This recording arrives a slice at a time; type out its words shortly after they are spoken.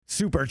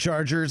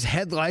superchargers,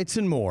 headlights,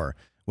 and more.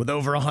 With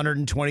over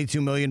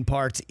 122 million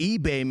parts,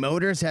 eBay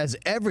Motors has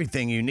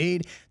everything you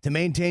need to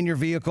maintain your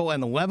vehicle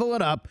and level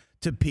it up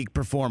to peak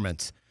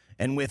performance.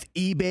 And with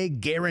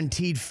eBay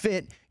Guaranteed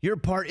Fit, your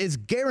part is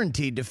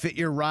guaranteed to fit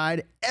your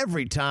ride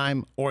every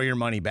time or your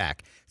money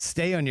back.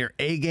 Stay on your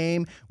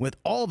A-game with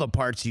all the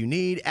parts you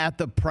need at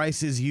the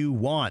prices you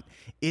want.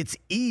 It's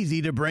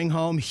easy to bring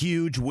home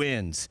huge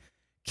wins.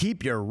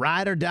 Keep your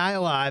ride or die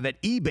alive at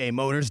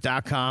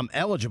ebaymotors.com.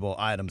 Eligible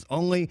items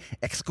only.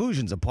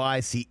 Exclusions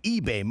apply. See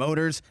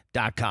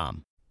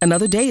ebaymotors.com.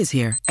 Another day is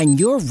here, and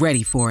you're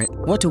ready for it.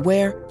 What to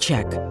wear?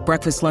 Check.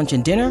 Breakfast, lunch,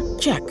 and dinner?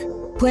 Check.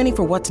 Planning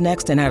for what's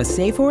next and how to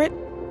save for it?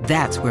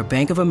 That's where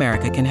Bank of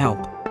America can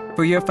help.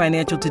 For your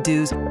financial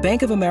to-dos,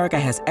 Bank of America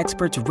has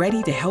experts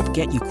ready to help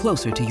get you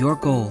closer to your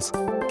goals.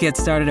 Get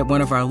started at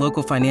one of our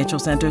local financial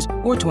centers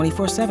or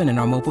 24/7 in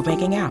our mobile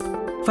banking app.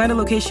 Find a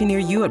location near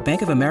you at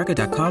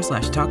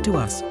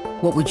bankofamerica.com/talktous.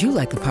 What would you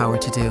like the power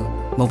to do?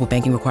 Mobile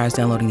banking requires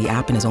downloading the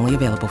app and is only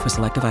available for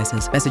select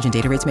devices. Message and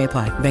data rates may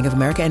apply. Bank of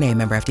America N.A.,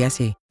 member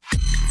FDIC.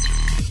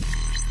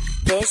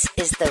 This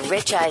is the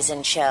Rich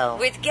Eisen Show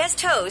with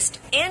guest host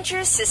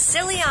Andrew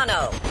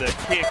Siciliano. The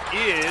kick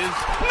is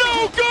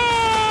no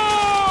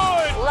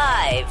good!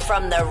 Live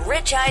from the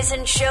Rich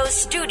Eisen Show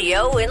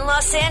studio in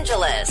Los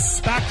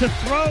Angeles. Back to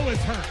throw is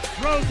hurt.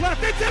 Throws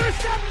left, it's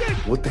intercepted!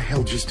 What the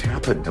hell just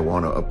happened? I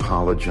want to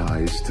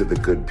apologize to the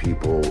good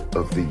people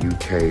of the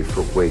UK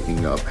for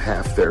waking up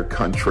half their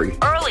country.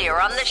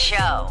 Earlier on the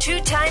show,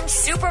 two-time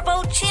Super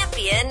Bowl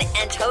champion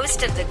and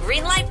host of the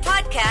Greenlight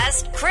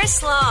podcast,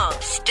 Chris Long.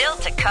 Still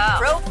to come,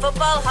 Pro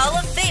Football Hall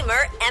of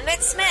Famer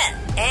Emmitt Smith.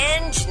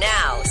 And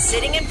now,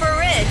 sitting in for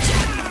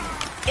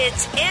Rich,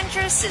 it's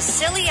Andrew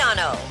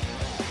Siciliano.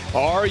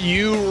 Are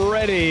you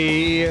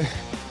ready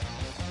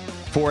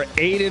for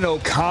Aiden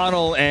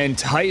O'Connell and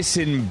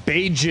Tyson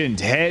Bagent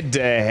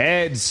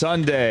head-to-head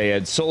Sunday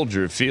at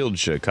Soldier Field,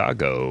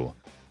 Chicago?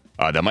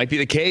 That might be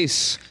the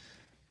case,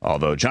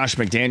 although Josh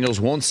McDaniels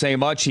won't say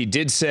much. He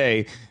did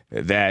say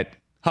that,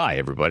 hi,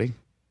 everybody.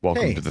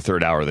 Welcome to the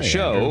third hour of the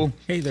show. Andrew.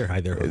 Hey there,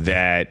 hi there.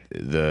 That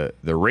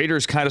the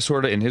Raiders kind of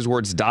sort of, in his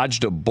words,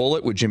 dodged a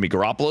bullet with Jimmy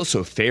Garoppolo,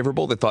 so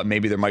favorable. They thought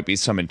maybe there might be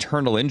some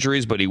internal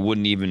injuries, but he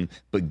wouldn't even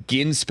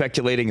begin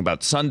speculating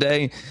about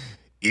Sunday.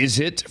 Is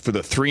it for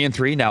the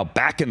 3-3 now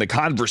back in the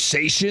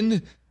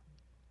conversation?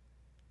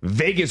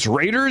 Vegas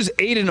Raiders,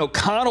 Aiden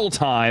O'Connell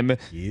time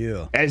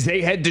as they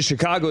head to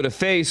Chicago to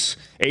face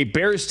a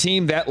Bears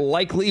team that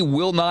likely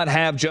will not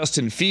have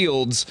Justin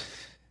Fields.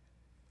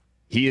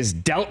 He is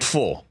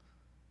doubtful.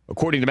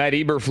 According to Matt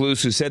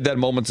Eberflus, who said that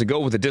moments ago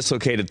with a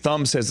dislocated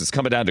thumb, says it's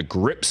coming down to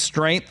grip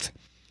strength.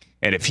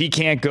 And if he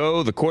can't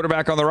go, the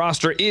quarterback on the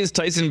roster is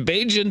Tyson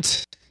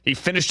Bagent. He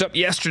finished up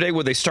yesterday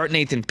where they start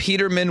Nathan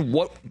Peterman.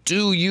 What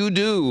do you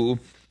do?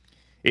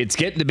 It's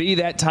getting to be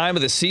that time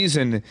of the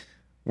season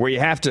where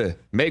you have to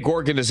make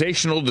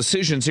organizational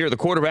decisions here at the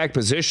quarterback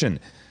position.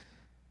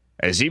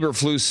 As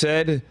Eberflus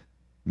said,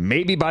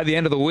 maybe by the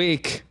end of the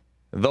week,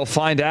 they'll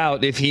find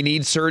out if he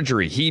needs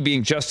surgery. He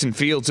being Justin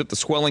Fields, if the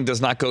swelling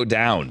does not go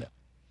down.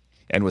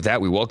 And with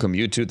that, we welcome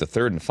you to the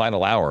third and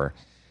final hour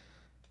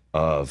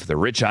of the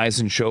Rich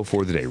Eisen Show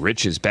for the day.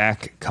 Rich is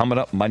back coming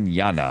up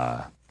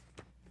mañana.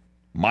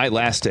 My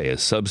last day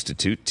as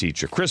substitute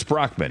teacher. Chris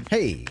Brockman.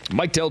 Hey.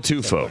 Mike Del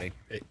Tufo. Hey.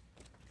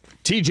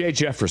 TJ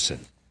Jefferson.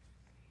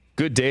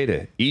 Good day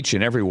to each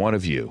and every one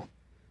of you.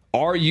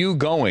 Are you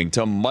going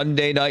to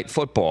Monday Night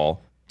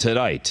Football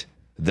tonight?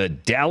 The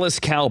Dallas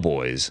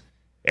Cowboys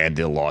and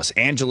the Los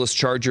Angeles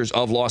Chargers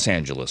of Los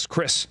Angeles.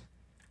 Chris.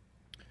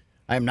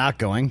 I'm not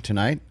going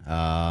tonight.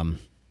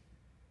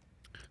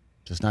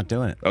 Just not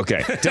doing it.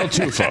 Okay. Del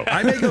Tufo.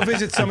 I may go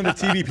visit some of the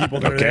TV people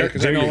that are there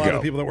because I know a lot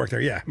of people that work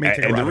there. Yeah.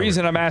 And the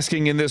reason I'm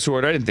asking in this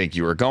order, I didn't think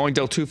you were going.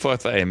 Del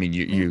Tufo, I mean,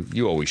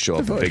 you always show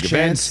up at big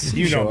events.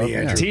 You know me,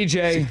 Andrew.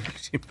 TJ,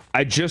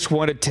 I just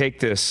want to take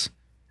this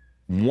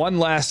one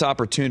last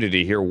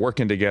opportunity here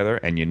working together,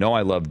 and you know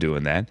I love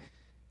doing that,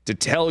 to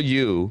tell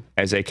you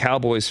as a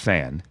Cowboys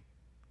fan,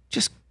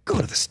 just go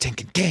to the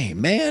stinking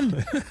game,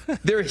 man.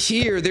 They're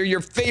here. They're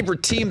your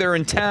favorite team. They're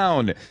in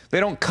town. They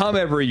don't come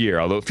every year,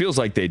 although it feels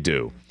like they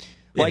do.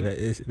 Like,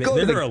 go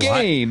to the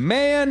game,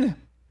 man.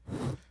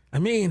 I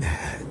mean,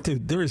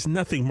 dude, there is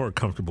nothing more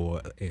comfortable,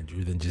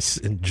 Andrew, than just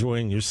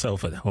enjoying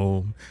yourself at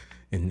home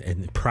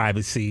in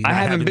privacy. I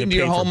haven't been to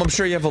your home. I'm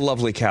sure you have a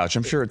lovely couch.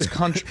 I'm sure it's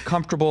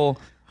comfortable.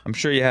 I'm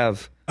sure you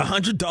have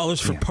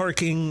 $100 for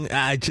parking.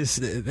 That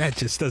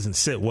just doesn't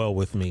sit well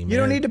with me, man. You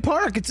don't need to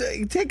park. It's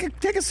take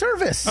a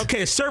service.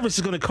 Okay, a service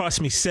is going to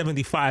cost me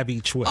 $75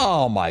 each way.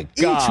 Oh my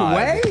God!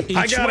 Each way?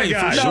 I got a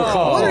guy. No,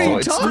 what are you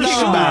talking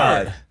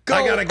about? Go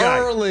I got a guy.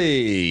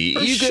 early. For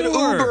You sure. can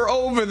Uber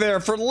over there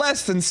for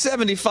less than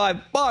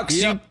 $75.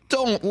 Yep. You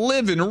don't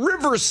live in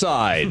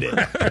Riverside.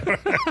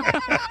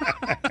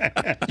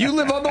 You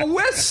live on the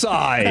west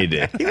side.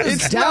 He lives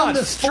It's down not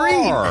the street.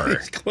 far.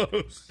 It's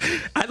close.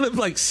 I live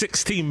like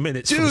 16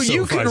 minutes Dude,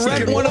 you can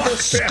rent one of the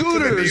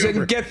scooters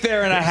and get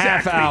there in a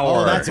half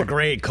hour. Oh, that's a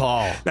great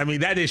call. I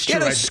mean, that is true.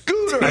 Get a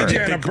scooter.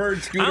 A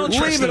bird scooter.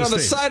 Leave it on the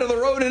side of the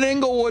road in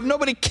Inglewood.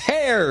 Nobody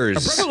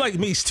cares. A brother like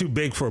me is too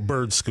big for a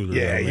bird scooter.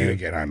 Yeah, though, you man. can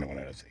get on one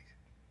of those things.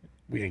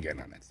 We ain't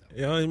getting on that stuff.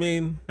 You know what I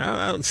mean?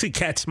 I don't see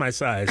cats my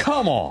size.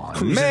 Come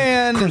on,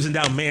 man. Cruising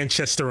down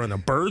Manchester on a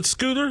bird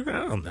scooter?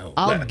 I don't know.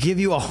 I'll give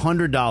you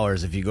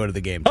 $100 if you go to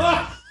the game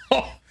tonight.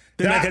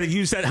 Then I got to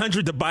use that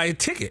 $100 to buy a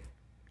ticket.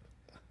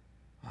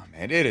 Oh,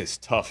 man, it is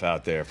tough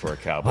out there for a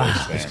Cowboys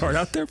fan. It's hard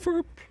out there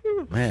for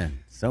Man,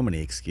 so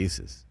many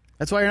excuses.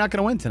 That's why you're not going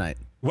to win tonight.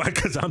 Why?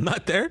 Because I'm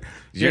not there?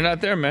 You're not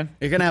there, man.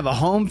 You're going to have a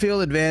home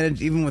field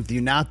advantage even with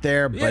you not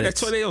there. But Yeah,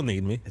 that's why they don't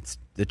need me. It's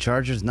the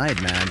Chargers'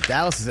 night, man.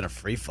 Dallas is in a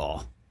free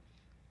fall.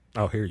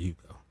 Oh, here you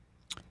go.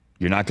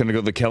 You're not going to go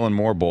to the Kellen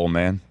Moore Bowl,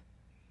 man.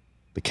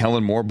 The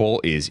Kellen Moore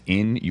Bowl is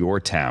in your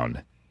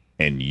town,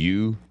 and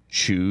you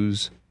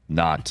choose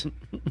not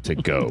to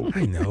go.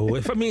 I know.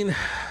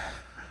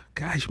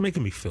 Guys, you're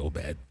making me feel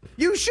bad.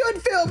 You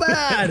should feel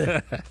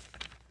bad.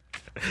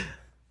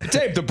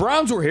 Dave, the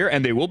Browns were here,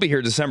 and they will be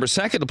here December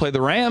 2nd to play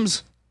the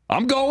Rams.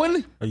 I'm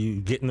going. Are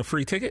you getting a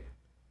free ticket?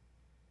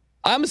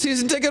 I'm a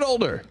season ticket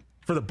holder.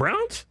 For the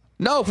Browns?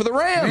 No, for the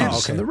Rams. Oh,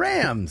 okay. The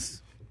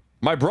Rams.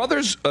 My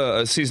brother's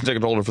a season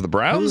ticket holder for the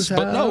Browns,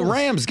 but no,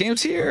 Rams.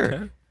 Game's here.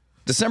 Okay.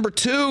 December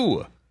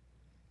 2.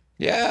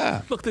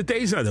 Yeah. Look, the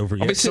day's not over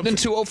yet. I'll be sitting in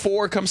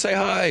 204. Come say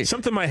hi.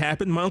 Something might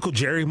happen. My Uncle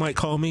Jerry might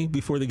call me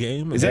before the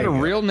game. Is that a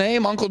real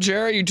name, Uncle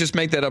Jerry? You just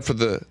make that up for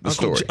the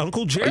story.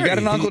 Uncle Jerry. Oh, you got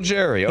an Uncle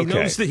Jerry. Okay. He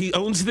knows that he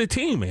owns the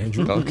team,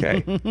 Andrew.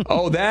 Okay.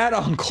 Oh, that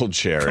Uncle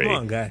Jerry. Come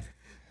on, guy.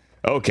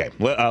 Okay,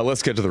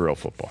 let's get to the real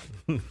football.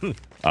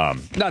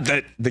 Not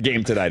that the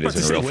game tonight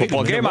isn't a real wait a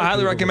football minute, game. I what highly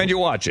people- recommend you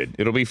watch it.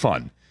 It'll be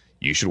fun.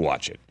 You should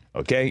watch it.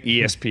 Okay?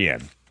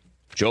 ESPN.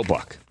 Joe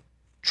Buck.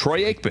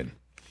 Troy Aikman.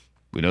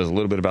 We know a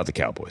little bit about the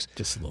Cowboys.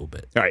 Just a little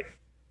bit. All right.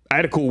 I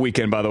had a cool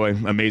weekend, by the way.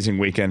 Amazing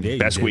weekend. Yeah, you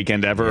Best did.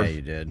 weekend ever. Yeah,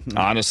 you did.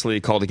 Honestly,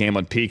 called a game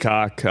on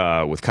Peacock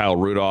with Kyle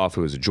Rudolph,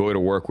 who was a joy to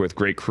work with.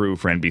 Great crew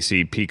for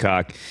NBC.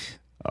 Peacock.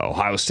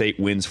 Ohio State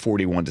wins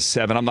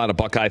 41-7. I'm not a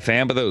Buckeye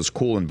fan, but that was a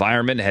cool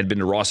environment. Had been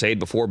to Ross-Ade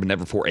before, but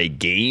never for a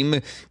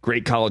game.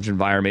 Great college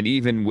environment,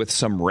 even with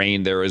some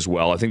rain there as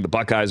well. I think the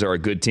Buckeyes are a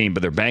good team,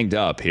 but they're banged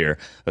up here,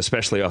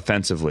 especially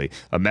offensively.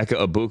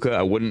 Emeka Ibuka,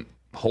 I wouldn't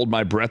hold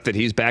my breath that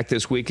he's back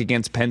this week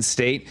against Penn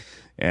State.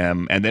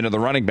 And then in the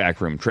running back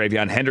room,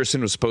 Travion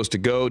Henderson was supposed to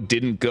go,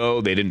 didn't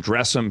go. They didn't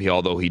dress him,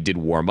 although he did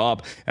warm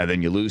up. And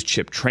then you lose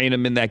Chip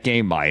Trainum in that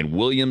game. Mayan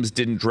Williams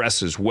didn't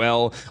dress as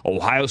well.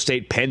 Ohio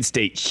State, Penn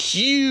State,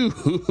 huge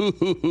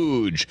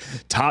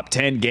top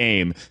 10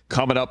 game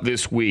coming up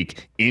this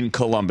week in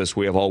Columbus.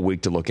 We have all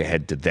week to look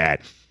ahead to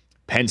that.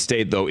 Penn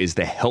State, though, is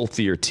the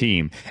healthier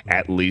team,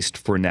 at least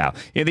for now.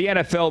 In the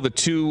NFL, the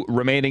two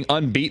remaining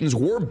unbeatens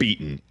were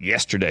beaten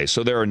yesterday,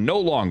 so there are no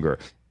longer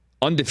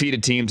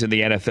undefeated teams in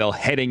the NFL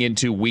heading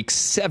into Week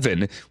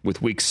 7,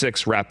 with Week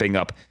 6 wrapping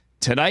up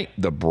tonight.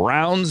 The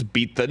Browns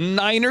beat the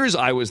Niners.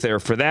 I was there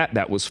for that.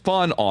 That was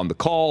fun on the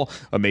call.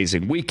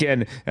 Amazing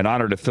weekend. An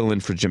honor to fill in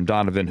for Jim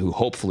Donovan, who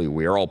hopefully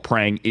we are all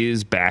praying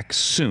is back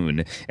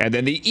soon. And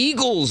then the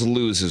Eagles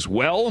lose as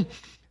well.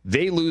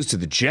 They lose to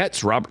the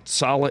Jets. Robert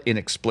Saleh,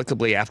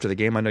 inexplicably after the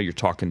game, I know you're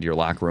talking to your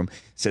locker room,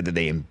 said that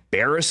they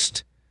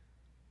embarrassed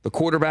the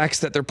quarterbacks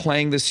that they're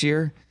playing this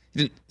year.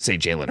 He didn't say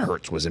Jalen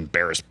Hurts was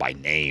embarrassed by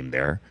name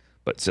there,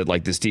 but said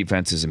like this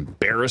defense is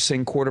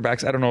embarrassing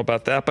quarterbacks. I don't know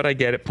about that, but I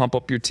get it. Pump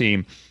up your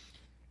team.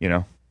 You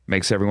know,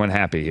 makes everyone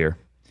happy here.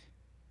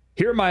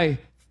 Here are my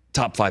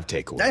top 5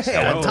 takeaways. Hey,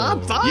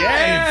 top 5?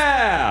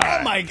 Yeah.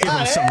 Oh, my Give him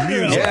God. some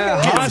music.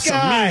 Yeah, Give him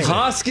some music.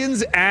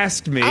 Hoskins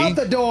asked me. Out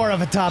the door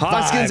of a top 5.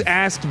 Hoskins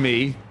asked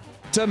me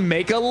to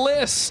make a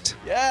list.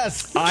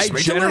 Yes. I make a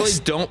generally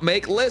list. don't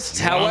make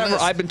lists. You're on However,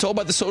 list. I've been told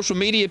by the social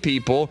media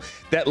people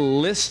that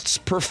lists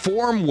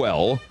perform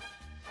well.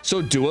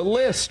 So do a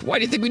list. Why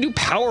do you think we do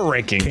power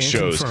ranking Can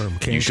shows? confirm,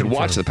 can You should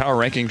watch the confirm. power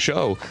ranking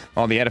show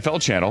on the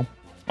NFL channel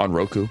on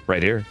Roku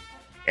right here,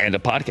 and a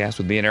podcast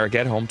with me and Eric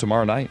at home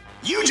tomorrow night.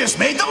 You just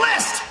made the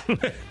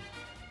list.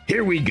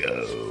 Here we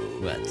go.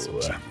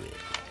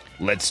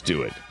 Let's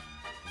do it.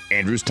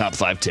 Andrew's top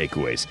 5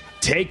 takeaways.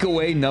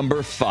 Takeaway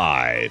number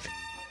 5.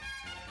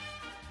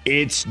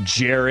 It's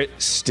Jarrett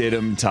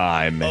Stidham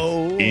time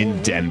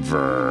in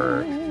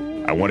Denver.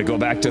 I want to go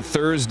back to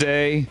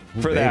Thursday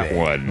for that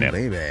one.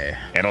 Baby.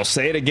 And I'll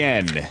say it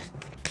again.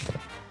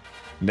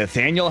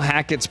 Nathaniel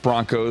Hackett's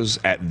Broncos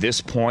at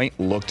this point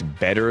looked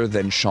better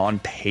than Sean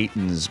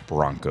Payton's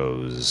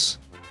Broncos.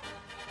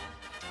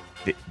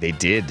 They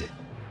did.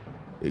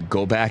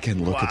 Go back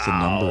and look at the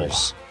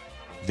numbers.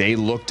 They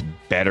looked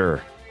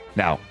better.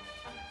 Now,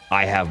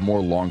 I have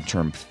more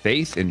long-term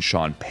faith in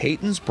Sean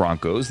Payton's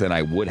Broncos than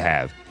I would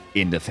have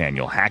in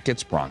Nathaniel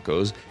Hackett's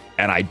Broncos.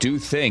 And I do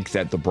think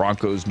that the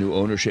Broncos' new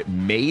ownership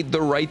made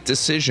the right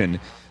decision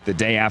the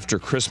day after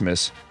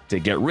Christmas to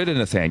get rid of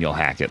Nathaniel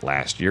Hackett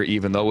last year,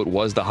 even though it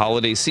was the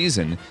holiday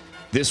season.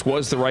 This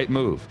was the right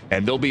move,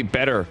 and they'll be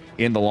better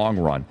in the long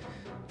run.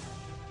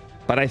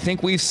 But I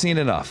think we've seen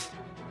enough.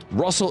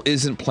 Russell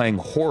isn't playing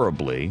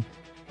horribly,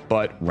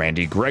 But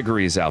Randy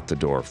Gregory is out the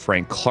door.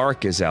 Frank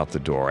Clark is out the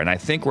door. And I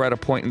think we're at a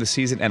point in the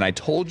season, and I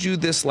told you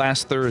this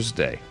last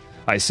Thursday.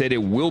 I said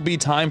it will be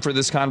time for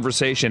this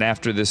conversation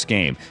after this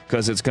game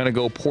because it's going to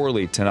go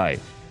poorly tonight.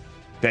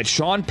 That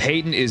Sean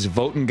Payton is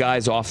voting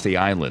guys off the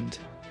island.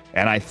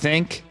 And I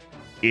think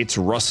it's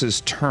Russ's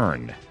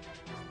turn.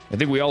 I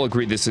think we all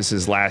agree this is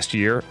his last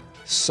year.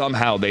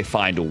 Somehow they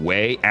find a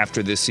way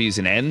after this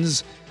season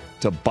ends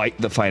to bite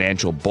the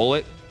financial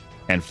bullet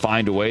and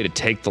find a way to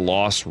take the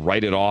loss,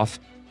 write it off,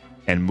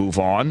 and move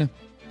on.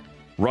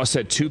 Russ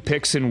had 2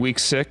 picks in week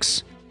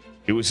 6.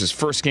 It was his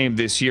first game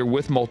this year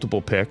with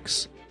multiple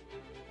picks.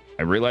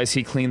 I realize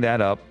he cleaned that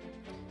up.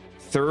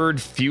 3rd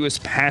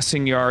fewest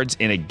passing yards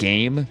in a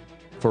game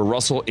for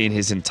Russell in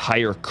his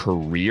entire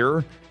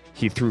career.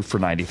 He threw for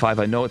 95.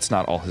 I know it's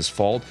not all his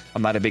fault.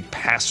 I'm not a big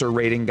passer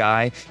rating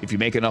guy. If you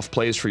make enough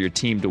plays for your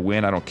team to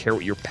win, I don't care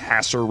what your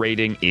passer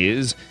rating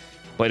is.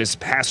 But his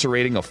passer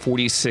rating of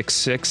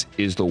 46.6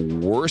 is the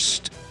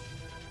worst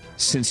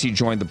since he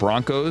joined the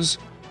Broncos.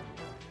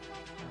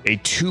 A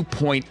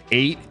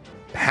 2.8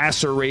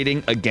 passer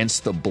rating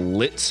against the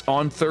blitz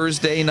on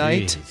Thursday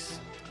night.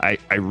 I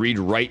read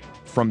right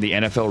from the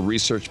NFL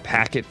research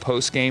packet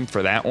postgame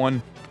for that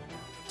one.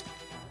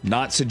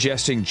 Not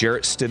suggesting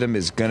Jarrett Stidham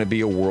is going to be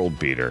a world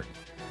beater.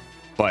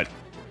 But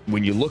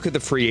when you look at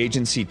the free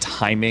agency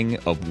timing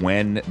of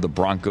when the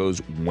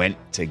Broncos went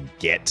to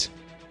get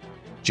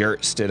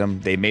Jarrett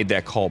Stidham, they made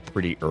that call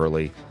pretty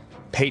early.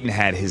 Peyton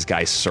had his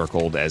guy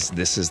circled as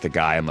this is the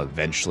guy I'm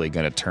eventually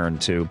going to turn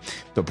to.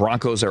 The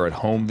Broncos are at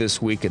home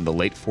this week in the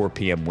late 4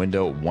 p.m.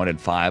 window,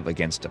 1-5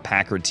 against a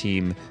Packer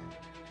team.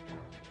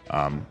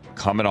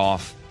 Coming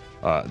off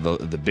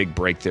the big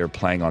break they're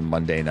playing on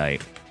Monday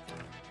night.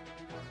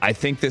 I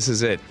think this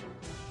is it.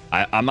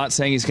 I'm not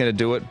saying he's going to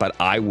do it, but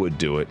I would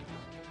do it.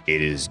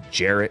 It is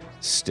Jarrett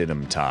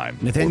Stidham time.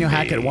 Nathaniel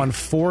Hackett won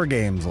 4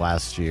 games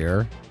last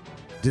year.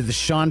 Did the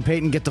Sean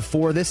Payton get to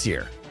 4 this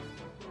year?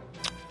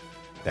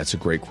 That's a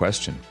great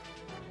question.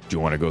 Do you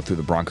want to go through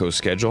the Broncos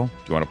schedule? Do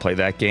you want to play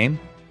that game?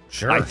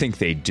 Sure. I think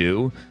they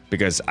do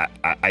because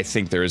I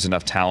think there is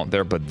enough talent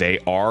there, but they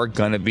are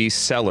going to be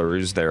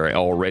sellers. They're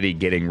already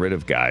getting rid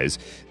of guys.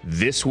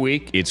 This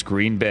week, it's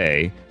Green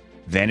Bay.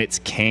 Then it's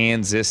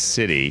Kansas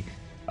City.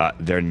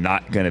 They're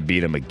not going to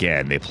beat them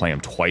again. They play them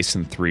twice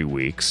in 3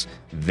 weeks.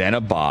 Then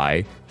a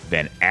bye.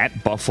 Then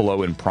at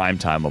Buffalo in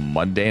primetime, a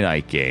Monday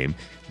night game.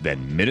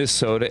 Then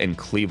Minnesota and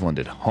Cleveland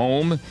at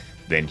home.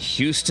 Then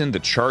Houston, the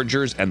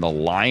Chargers, and the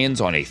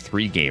Lions on a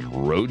 3-game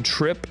road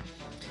trip.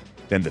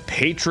 Then the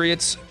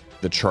Patriots,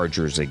 the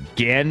Chargers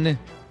again.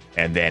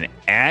 And then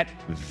at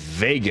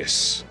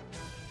Vegas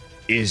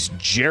is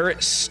Jarrett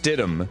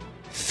Stidham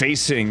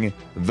facing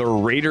the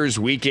Raiders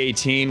week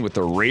 18 with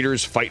the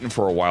Raiders fighting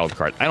for a wild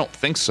card. I don't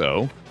think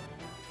so.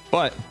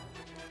 But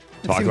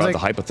talk about the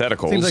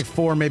hypotheticals. Seems like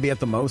 4 maybe at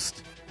the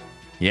most.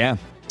 Yeah.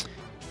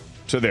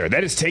 So there,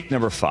 that is take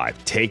number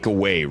 5. Take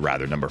away,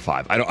 rather, number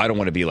 5. I don't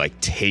want to be like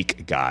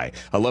take guy.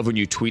 I love when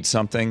you tweet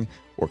something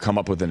or come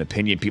up with an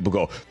opinion. People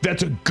go,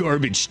 that's a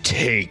garbage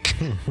take.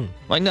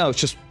 Like, no, it's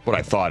just what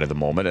I thought at the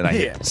moment. And I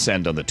hit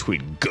send on the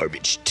tweet,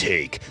 garbage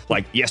take.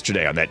 Like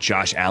yesterday on that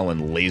Josh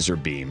Allen laser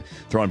beam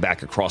thrown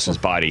back across his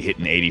body,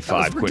 hitting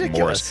 85, Quentin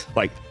Morris.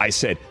 Like I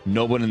said,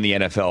 no one in the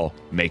NFL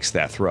makes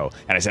that throw.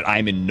 And I said,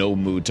 I'm in no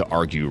mood to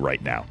argue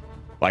right now.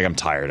 Like I'm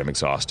tired, I'm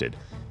exhausted.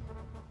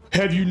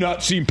 Have you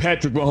not seen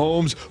Patrick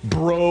Mahomes?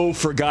 Bro,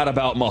 forgot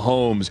about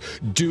Mahomes.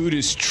 Dude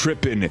is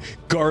tripping.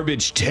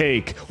 Garbage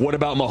take. What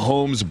about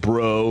Mahomes,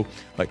 bro?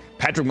 Like,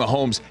 Patrick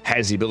Mahomes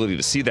has the ability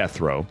to see that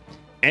throw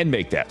and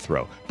make that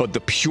throw. But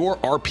the pure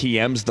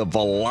RPMs, the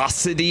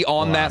velocity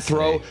on that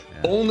throw,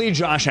 only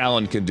Josh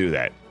Allen can do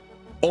that.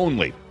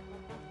 Only.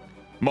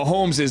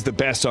 Mahomes is the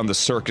best on the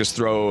circus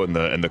throw and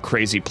the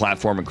crazy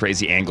platform and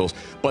crazy angles.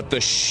 But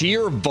the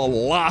sheer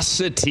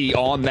velocity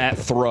on that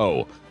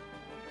throw,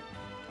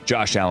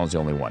 Josh Allen's the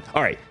only one.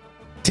 All right,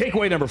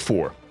 takeaway number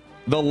 4.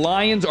 The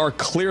Lions are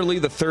clearly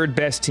the 3rd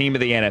best team of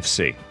the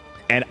NFC.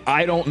 And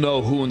I don't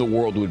know who in the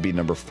world would be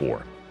number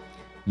 4.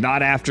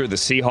 Not after the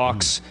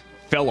Seahawks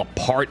fell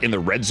apart in the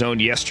red zone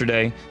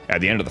yesterday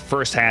at the end of the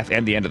first half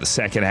and the end of the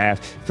second half.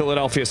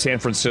 Philadelphia, San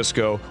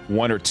Francisco,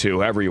 1 or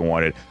 2, however you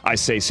want it. I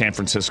say San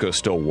Francisco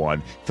still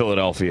 1,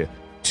 Philadelphia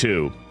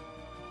 2.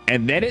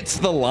 And then it's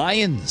the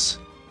Lions.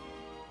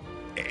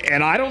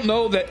 And I don't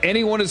know that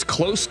anyone is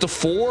close to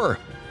 4.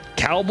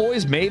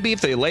 Cowboys, maybe,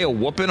 if they lay a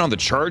whooping on the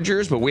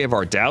Chargers, but we have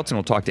our doubts, and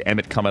we'll talk to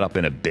Emmitt coming up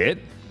in a bit.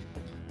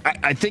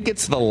 I think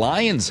it's the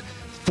Lions.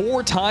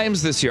 4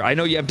 times this year. I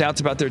know you have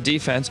doubts about their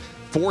defense.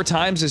 4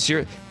 times this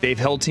year, they've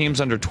held teams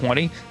under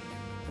 20.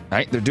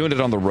 Right? They're doing it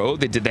on the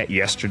road. They did that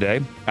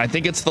yesterday. I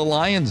think it's the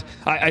Lions.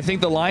 I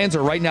think the Lions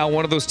are right now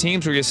one of those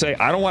teams where you say,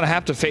 I don't want to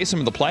have to face them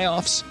in the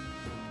playoffs.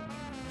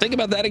 Think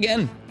about that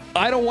again.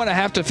 I don't want to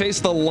have to face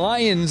the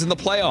Lions in the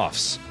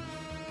playoffs.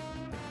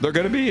 They're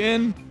going to be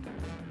in.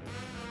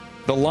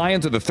 The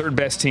Lions are the 3rd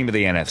best team of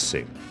the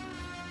NFC.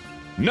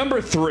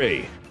 Number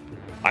 3.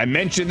 I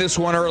mentioned this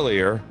one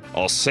earlier.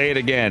 I'll say it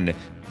again.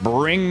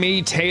 Bring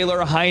me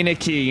Taylor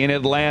Heineke in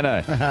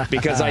Atlanta,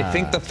 because I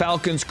think the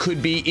Falcons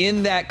could be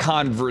in that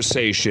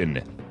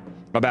conversation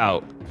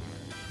about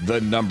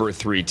the number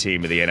 3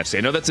 team of the NFC.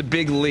 I know that's a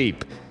big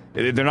leap.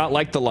 They're not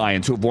like the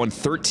Lions, who have won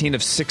 13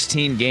 of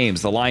 16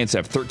 games. The Lions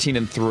have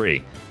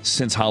 13-3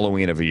 since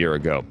Halloween of a year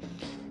ago.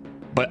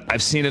 But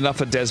I've seen enough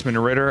of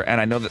Desmond Ridder,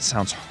 and I know that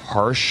sounds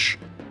harsh.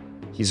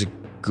 He's a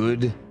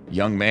good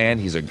young man.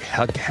 He's a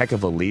heck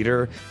of a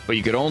leader. But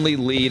you could only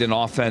lead an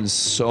offense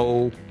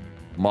so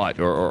much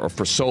or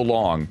for so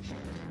long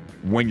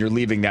when you're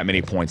leaving that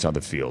many points on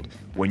the field.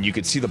 When you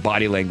could see the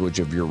body language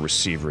of your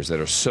receivers that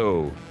are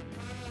so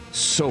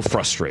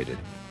frustrated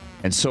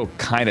and so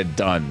kind of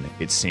done,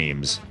 it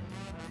seems,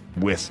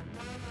 with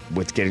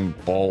getting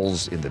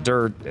balls in the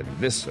dirt and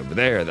this over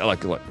there.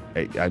 Look,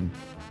 hey, I'm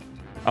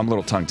a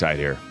little tongue-tied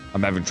here.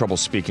 I'm having trouble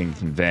speaking,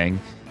 conveying.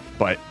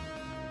 But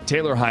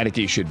Taylor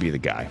Heineke should be the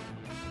guy.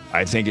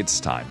 I think it's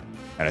time.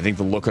 And I think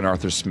the look on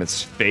Arthur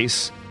Smith's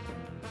face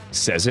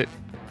says it.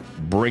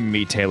 Bring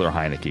me Taylor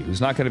Heineke,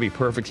 who's not going to be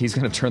perfect. He's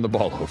going to turn the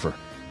ball over,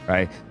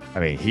 right? I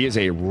mean, he is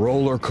a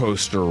roller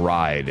coaster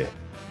ride.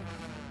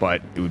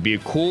 But it would be a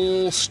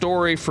cool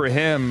story for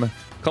him.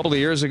 A couple of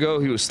years ago,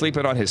 he was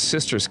sleeping on his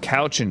sister's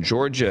couch in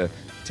Georgia,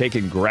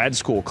 taking grad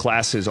school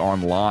classes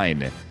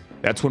online.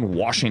 That's when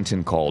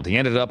Washington called. He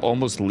ended up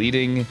almost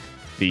leading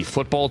the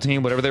football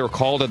team, whatever they were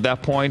called at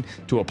that point,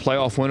 to a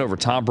playoff win over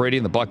Tom Brady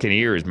and the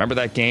Buccaneers. Remember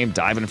that game?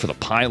 Diving for the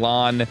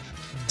pylon.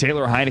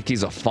 Taylor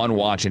Heineke's a fun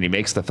watch, and he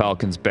makes the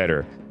Falcons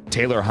better.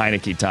 Taylor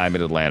Heineke time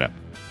in Atlanta.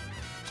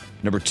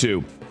 Number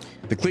 2,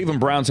 the Cleveland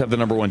Browns have the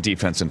number 1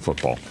 defense in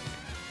football.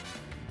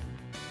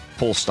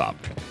 Full stop.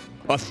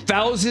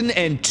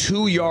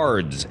 1,002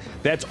 yards.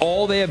 That's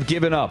all they have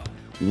given up.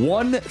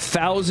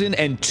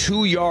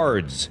 1,002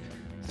 yards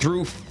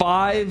through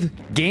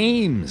 5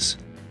 games.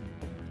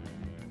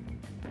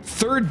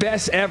 Third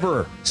best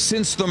ever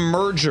since the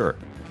merger.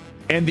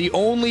 And the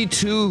only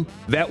 2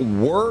 that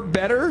were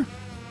better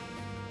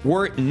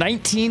were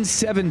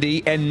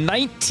 1970 and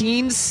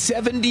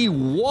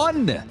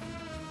 1971.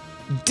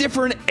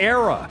 Different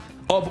era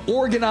of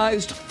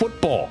organized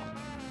football.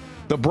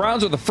 The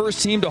Browns are the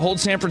first team to hold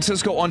San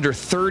Francisco under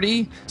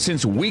 30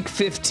 since week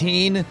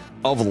 15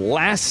 of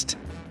last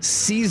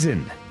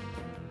season.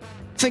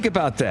 Think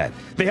about that.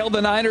 They held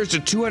the Niners to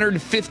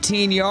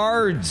 215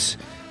 yards.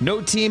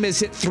 No team has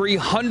hit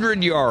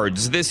 300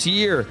 yards this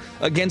year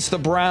against the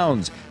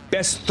Browns.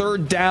 Best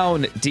third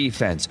down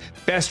defense.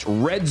 Best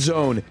red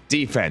zone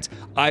defense.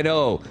 I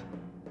know.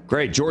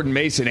 Great. Jordan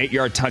Mason,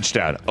 8-yard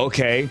touchdown.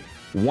 Okay.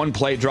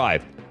 1-play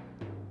drive.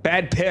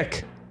 Bad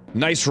pick.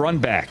 Nice run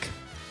back.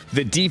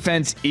 The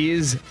defense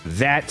is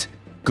that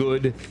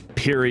good,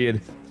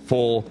 period,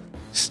 full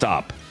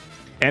stop.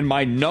 And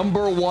my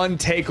number 1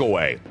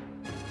 takeaway,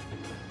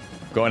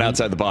 going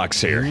outside the box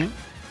here,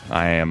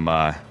 I am,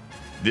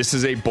 this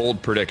is a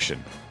bold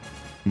prediction.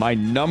 My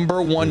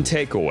number 1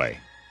 takeaway,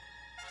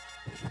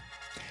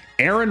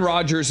 Aaron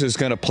Rodgers is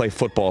going to play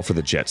football for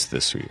the Jets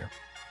this year.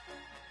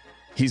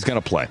 He's going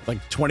to play.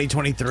 Like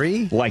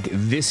 2023? Like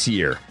this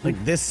year.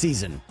 Like this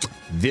season.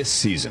 This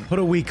season. Put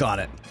a week on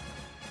it.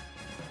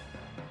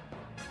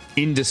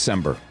 In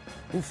December.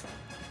 Oof.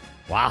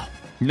 Wow.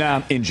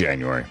 Nah, in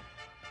January.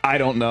 I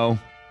don't know.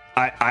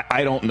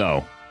 I don't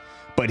know.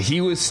 But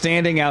he was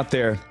standing out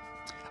there.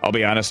 I'll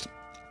be honest.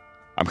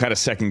 I'm kind of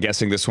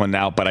second-guessing this one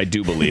now, but I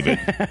do believe it.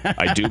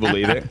 I do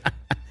believe it.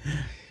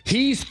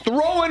 He's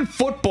throwing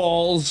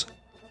footballs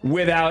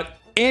without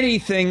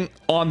anything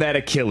on that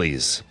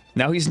Achilles.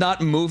 Now, he's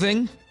not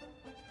moving.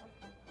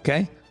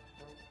 Okay?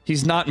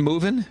 He's not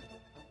moving.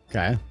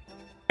 Okay.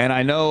 And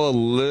I know a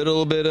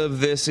little bit of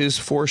this is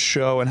for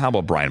show. And how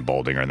about Brian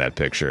Baldinger in that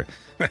picture?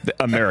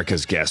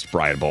 America's guest,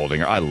 Brian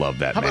Baldinger. I love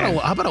that man.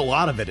 How about a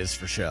lot of it is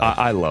for show?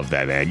 I love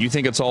that man. You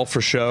think it's all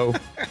for show?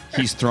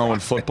 He's throwing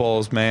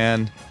footballs,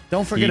 man.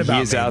 Don't forget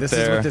about me. Out this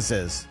there. Is what this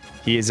is.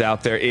 He is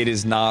out there. It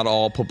is not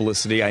all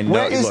publicity. I know.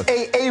 Where is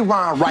Aaron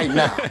right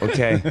now?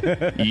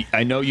 Okay.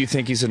 I know you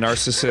think he's a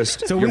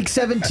narcissist. So week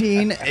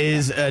 17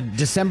 is a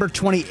December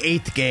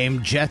 28th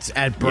game, Jets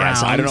at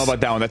Browns. Yes, I don't know about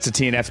that one. That's a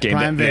TNF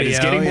game. That is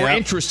getting more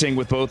interesting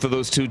with both of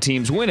those 2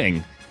 teams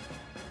winning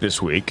this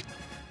week.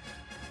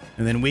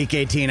 And then week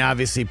 18,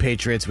 obviously,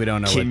 Patriots, we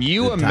don't know. Can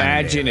you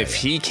imagine if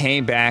he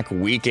came back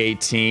week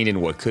 18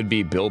 in what could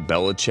be Bill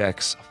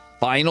Belichick's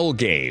final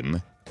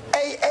game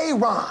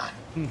Aaron,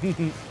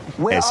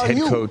 as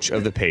head coach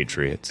of the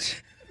Patriots,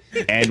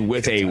 and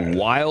with a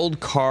wild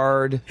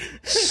card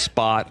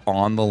spot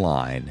on the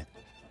line,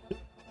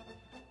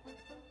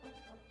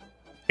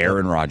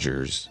 Aaron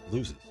Rodgers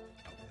loses.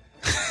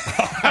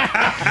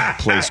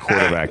 plays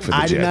quarterback for the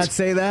Jets. I did not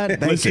say that.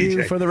 Thank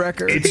you for the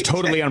record. It's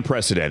totally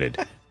unprecedented.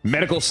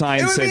 Medical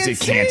science says it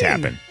can't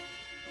happen.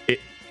 It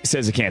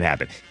says it can't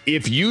happen.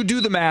 If you do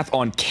the math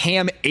on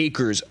Cam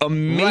Akers'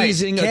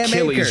 amazing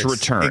Achilles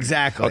return.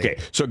 Exactly. Okay,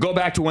 so go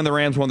back to when the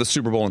Rams won the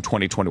Super Bowl in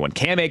 2021.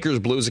 Cam Akers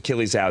blew his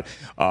Achilles out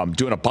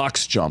doing a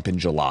box jump in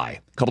July,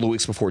 a couple of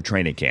weeks before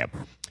training camp.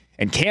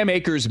 And Cam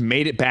Akers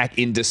made it back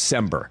in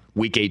December,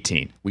 week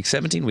 18. Week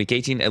 17, week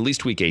 18, at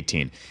least week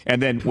 18.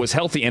 And then was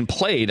healthy and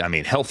played,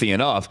 healthy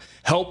enough,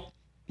 helped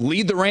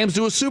lead the Rams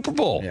to a Super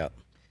Bowl. Yeah.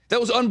 That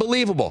was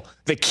unbelievable.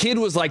 The kid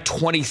was like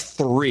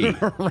 23.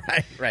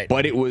 Right.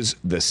 But it was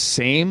the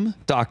same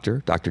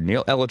doctor, Dr.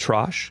 Neil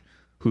Elatrosh,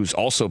 who's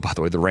also, by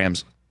the way, the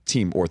Rams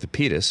team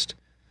orthopedist,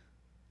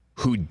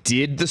 who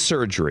did the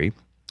surgery.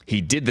 He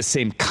did the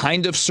same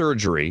kind of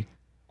surgery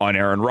on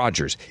Aaron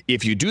Rodgers.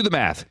 If you do the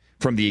math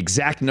from the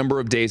exact number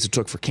of days it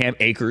took for Cam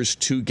Akers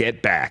to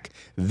get back,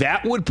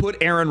 that would put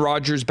Aaron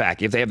Rodgers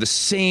back, if they have the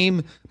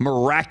same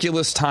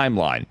miraculous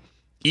timeline,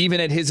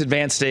 even at his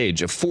advanced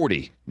age of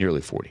 40,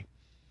 nearly 40.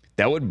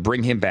 That would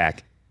bring him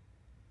back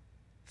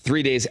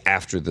 3 days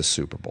after the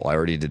Super Bowl. I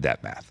already did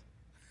that math.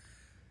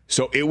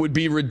 So it would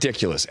be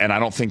ridiculous. And I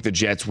don't think the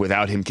Jets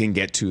without him can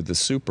get to the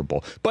Super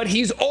Bowl. But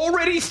he's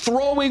already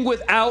throwing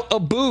without a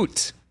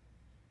boot.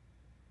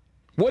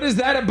 What is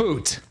that a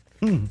boot?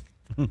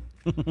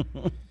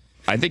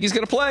 I think he's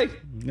going to play.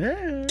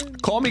 Yeah.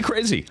 Call me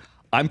crazy.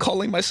 I'm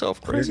calling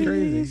myself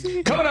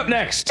crazy. Coming up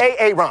next.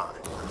 Hey, Ron.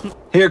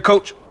 Here,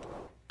 Coach.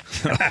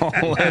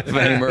 Hall of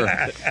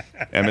Famer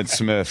Emmitt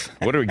Smith.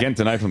 What are we getting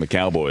tonight from the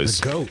Cowboys?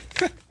 Go.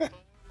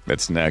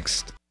 That's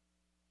next.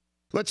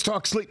 Let's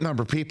talk Sleep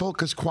Number, people,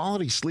 because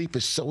quality sleep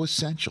is so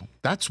essential.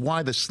 That's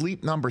why the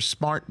Sleep Number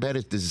smart bed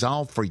is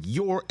designed for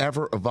your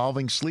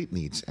ever-evolving sleep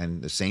needs,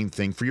 and the same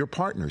thing for your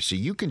partner, so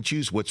you can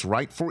choose what's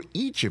right for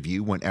each of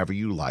you whenever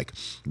you like.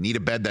 Need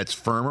a bed that's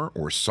firmer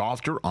or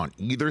softer on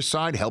either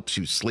side, helps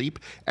you sleep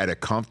at a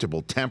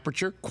comfortable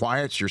temperature,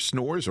 quiets your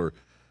snores or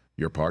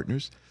your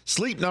partner's?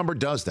 Sleep Number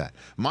does that.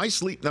 My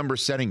Sleep Number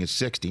setting is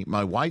 60.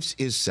 My wife's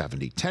is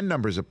 70. 10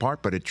 numbers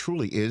apart, but it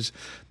truly is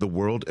the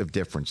world of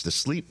difference. The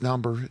Sleep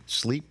Number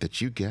sleep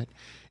that you get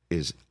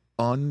is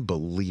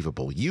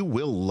unbelievable. You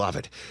will love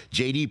it.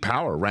 J.D.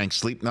 Power ranks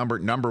Sleep Number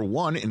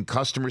 #1 in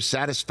customer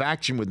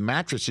satisfaction with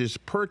mattresses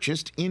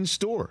purchased in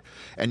store.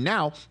 And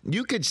now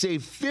you could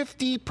save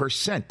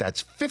 50%.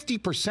 That's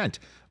 50%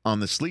 on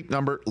the Sleep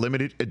Number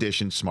limited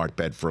edition smart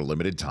bed for a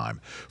limited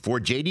time. For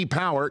J.D.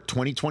 Power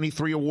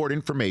 2023 award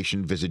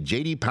information, visit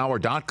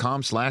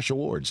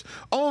jdpower.com/awards.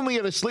 Only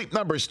at a Sleep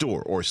Number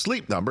store or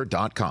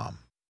sleepnumber.com.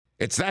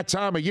 It's that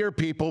time of year,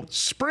 people.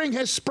 Spring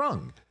has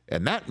sprung,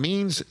 and that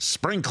means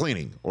spring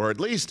cleaning, or at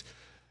least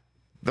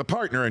the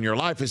partner in your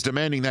life is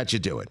demanding that you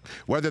do it.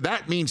 Whether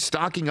that means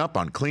stocking up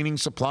on cleaning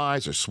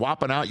supplies or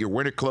swapping out your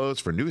winter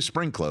clothes for new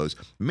spring clothes,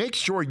 make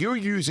sure you're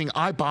using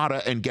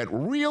Ibotta and get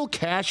real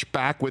cash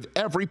back with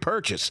every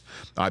purchase.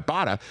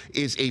 Ibotta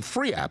is a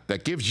free app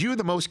that gives you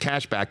the most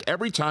cash back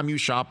every time you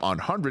shop on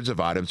hundreds of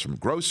items, from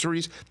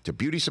groceries to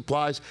beauty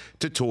supplies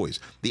to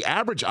toys. The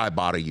average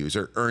Ibotta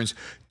user earns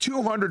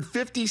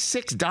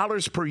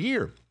 $256 per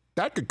year.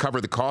 That could cover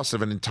the cost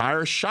of an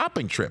entire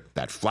shopping trip,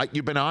 that flight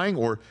you've been eyeing,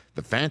 or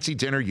the fancy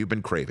dinner you've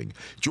been craving.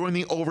 Join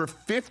the over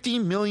 50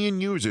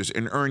 million users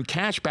and earn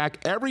cash back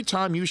every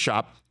time you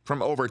shop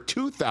from over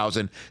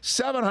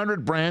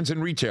 2,700 brands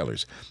and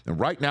retailers. And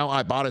right now,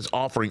 Ibotta is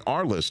offering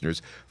our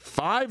listeners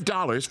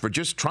 $5 for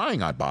just trying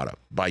Ibotta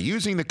by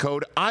using the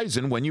code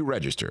EISEN when you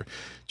register.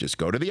 Just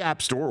go to the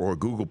App Store or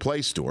Google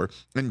Play Store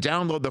and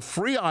download the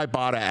free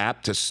Ibotta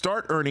app to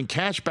start earning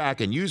cash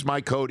back and use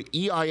my code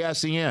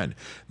EISEN.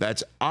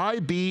 That's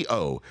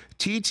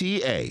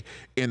IBOTTA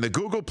in the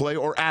Google Play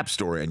or App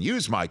Store, and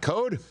use my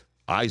code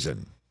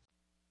EISEN.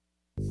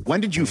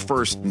 When did you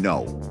first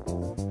know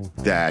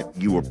that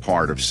you were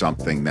part of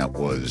something that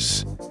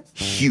was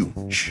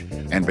huge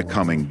and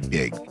becoming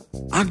big?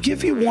 I'll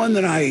give you one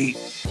that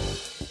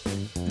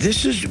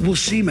will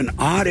seem an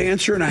odd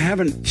answer, and I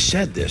haven't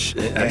said this.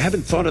 I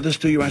haven't thought of this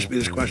till you asked me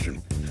this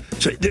question.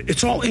 So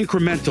it's all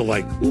incremental,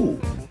 like,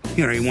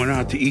 he went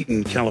out to eat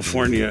in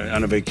California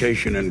on a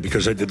vacation, and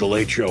because I did the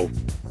Late Show,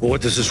 well,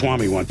 what does the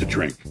Swami want to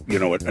drink?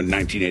 In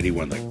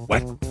 1981, like,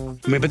 what?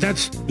 But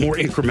that's more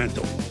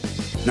incremental.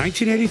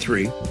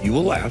 1983, you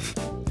will laugh,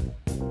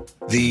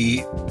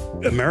 the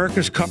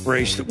America's Cup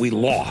race that we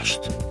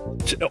lost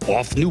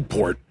off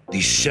Newport,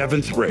 the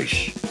 7th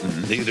race,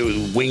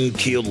 the wing,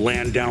 keel,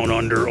 land down,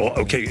 under,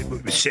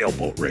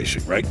 sailboat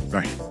racing, right?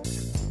 Right.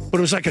 But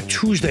it was like a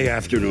Tuesday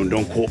afternoon,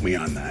 don't quote me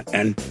on that.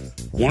 And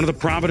one of the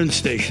Providence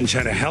stations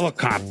had a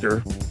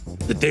helicopter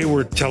that they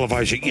were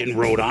televising in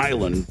Rhode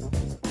Island,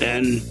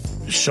 and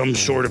some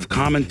sort of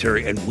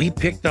commentary, and we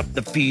picked up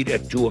the feed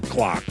at 2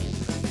 o'clock.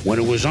 When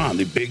it was on,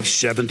 the big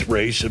 7th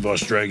race of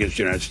Australia against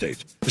the United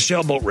States. The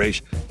sailboat race,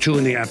 2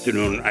 in the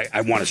afternoon, I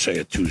want to say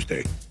a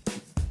Tuesday.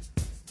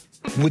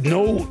 We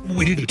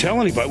didn't tell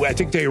anybody. I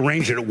think they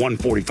arranged it at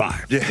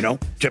 1:45,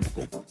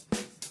 typical.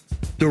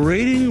 The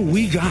rating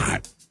we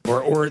got,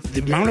 or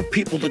the amount of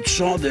people that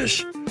saw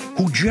this,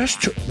 who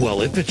just,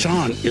 if it's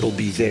on, it'll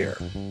be there.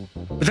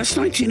 But that's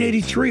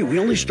 1983. We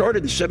only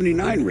started in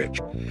 79, Rich.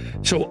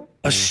 So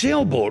a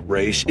sailboat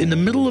race in the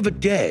middle of a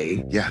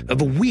day,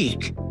 of a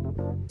week,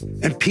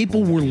 and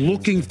people were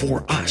looking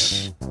for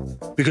us.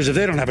 Because if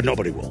they don't have it,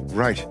 nobody will.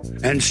 Right.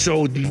 And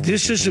so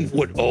this isn't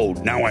what,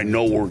 now I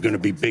know we're going to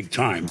be big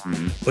time.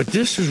 But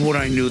this is what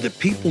I knew, that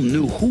people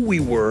knew who we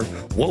were,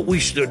 what we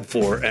stood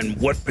for, and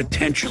what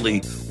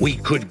potentially we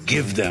could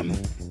give them,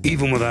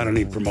 even without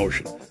any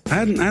promotion. I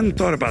hadn't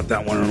thought about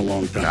that one in a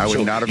long time. I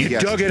would not have you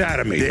guessed. dug it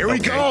out of me. There we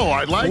go.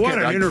 I like it. What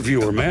an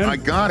interviewer, man. I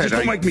got it. Just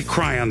don't make me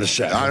cry on the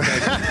set.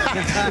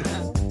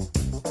 Okay?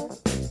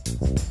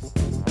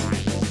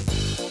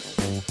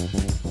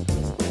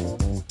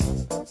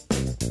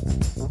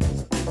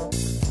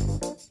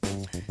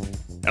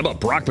 How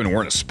about Brockman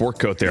wearing a sport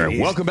coat there?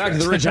 Welcome back to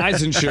the Rich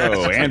Eisen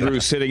Show. Andrew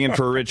sitting in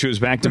for Rich, who's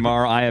back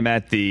tomorrow. I am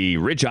at the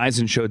Rich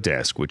Eisen Show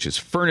desk, which is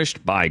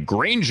furnished by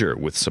Grainger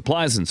with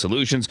supplies and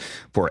solutions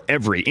for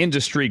every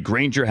industry.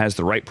 Grainger has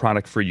the right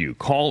product for you.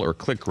 Call or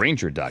click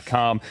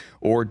Grainger.com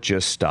or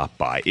just stop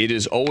by. It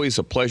is always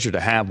a pleasure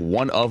to have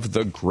one of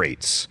the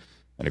greats,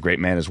 and a great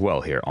man as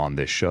well here on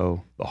this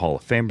show, the Hall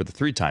of Famer, the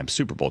three-time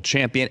Super Bowl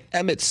champion,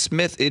 Emmitt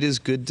Smith. It is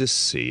good to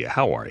see you.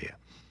 How are you?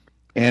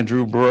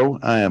 Andrew, bro,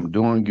 I am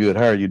doing good.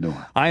 How are you doing?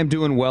 I am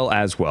doing well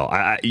as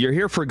well. You're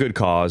here for a good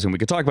cause, and we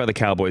could talk about the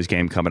Cowboys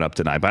game coming up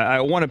tonight. But I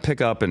want to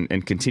pick up and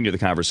continue the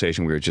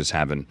conversation we were just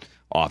having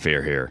off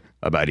air here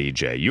about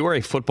EJ. You are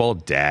a football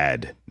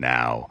dad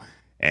now,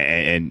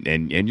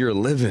 and you're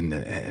living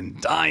and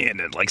dying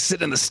and like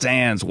sitting in the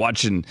stands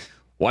watching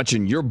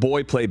your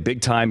boy play big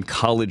time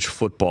college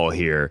football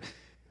here,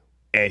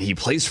 and he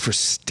plays for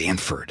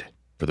Stanford.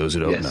 For those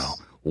who don't know.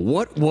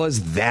 What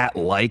was that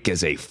like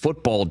as a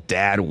football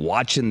dad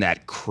watching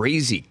that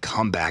crazy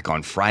comeback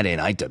on Friday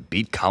night to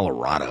beat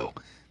Colorado?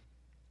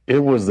 It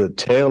was a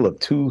tale of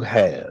two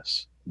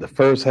halves. The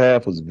first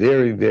half was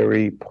very,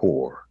 very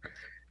poor.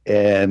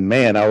 And,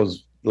 man, I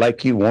was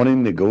like you,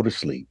 wanting to go to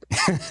sleep.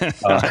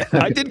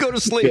 I did go to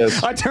sleep.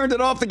 Yes. I turned it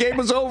off. The game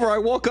was over. I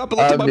woke up and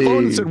looked at my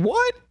phone and said,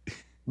 what?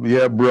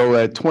 Yeah, bro,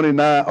 at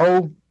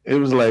 29-0, it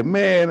was like,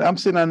 man, I'm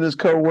sitting on this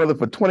cold weather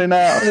for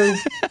 29-0.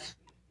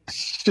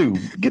 Shoot,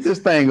 get this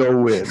thing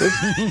over with.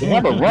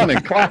 Have a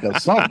running clock or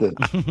something.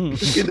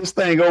 Get this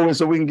thing over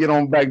so we can get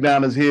on back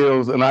down these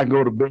hills, and I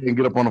go to bed and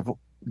get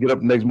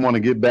up next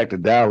morning, get back to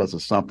Dallas or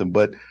something.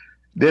 But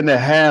then the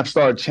half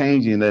started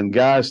changing, and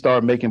guys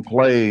started making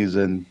plays,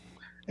 and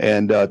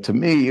to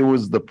me, it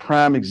was the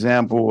prime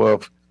example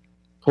of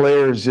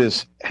players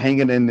just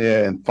hanging in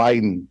there and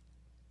fighting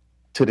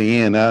to the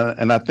end.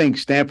 And I think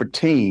Stanford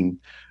team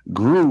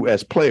grew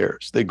as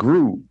players. They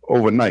grew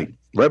overnight,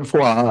 right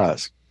before our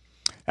eyes.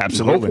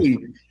 Absolutely.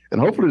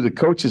 Hopefully the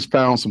coaches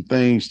found some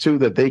things too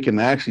that they can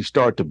actually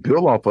start to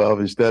build off of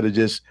instead of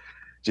just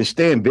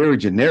staying very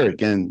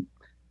generic and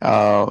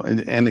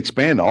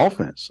expand the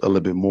offense a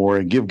little bit more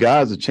and give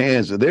guys a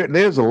chance.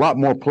 There's a lot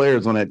more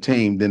players on that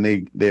team than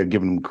they're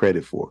giving them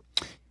credit for.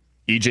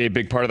 EJ, a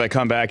big part of that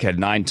comeback, had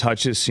 9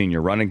 touches,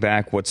 senior running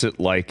back. What's it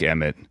like,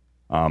 Emmitt,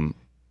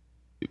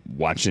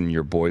 watching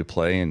your boy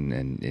play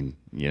and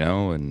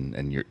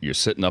you're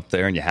sitting up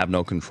there and you have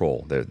no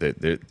control?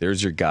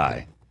 There's your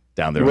guy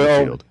down there on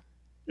the field.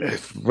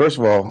 First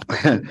of all,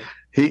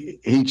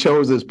 he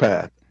chose his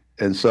path.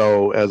 And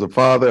so as a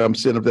father, I'm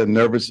sitting up there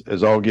nervous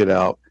as all get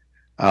out,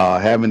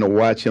 having to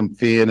watch him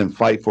fend and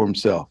fight for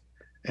himself.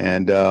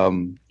 And,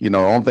 the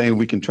only thing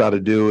we can try to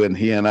do, and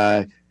he and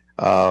I,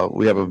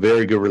 we have a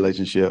very good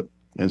relationship.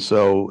 And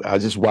so I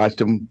just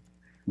watched him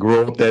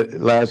grow up that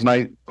last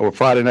night or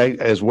Friday night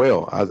as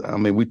well. I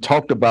mean, we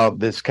talked about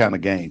this kind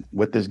of game,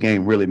 what this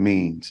game really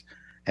means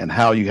and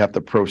how you have to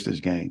approach this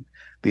game.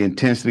 The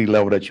intensity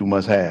level that you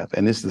must have.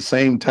 And it's the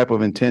same type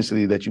of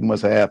intensity that you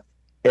must have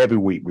every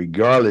week,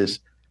 regardless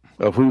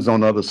of who's on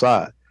the other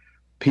side.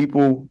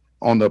 People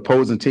on the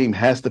opposing team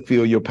has to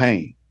feel your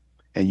pain,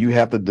 and you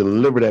have to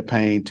deliver that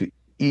pain to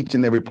each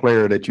and every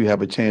player that you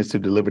have a chance to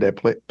deliver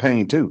that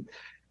pain to.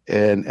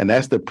 And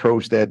that's the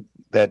approach that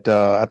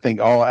I think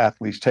all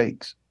athletes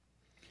takes.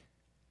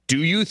 Do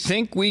you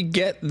think we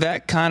get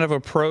that kind of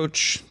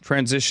approach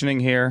transitioning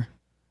here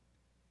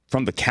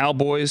from the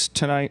Cowboys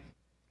tonight?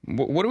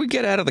 What do we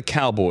get out of the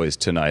Cowboys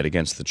tonight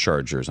against the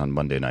Chargers on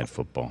Monday Night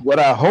Football? What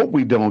I hope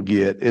we don't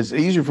get, it's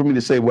easier for me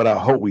to say what I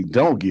hope we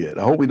don't get.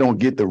 I hope we don't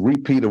get the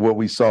repeat of what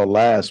we saw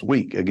last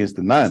week against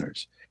the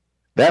Niners.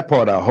 That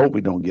part I hope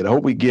we don't get. I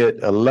hope we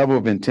get a level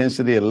of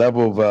intensity, a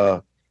level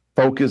of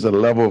focus, a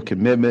level of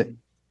commitment,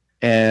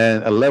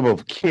 and a level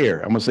of care.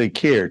 I'm going to say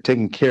care,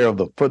 taking care of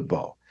the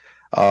football.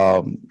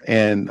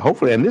 And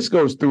hopefully, and this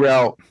goes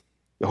throughout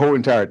the whole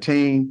entire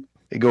team.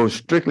 It goes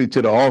strictly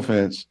to the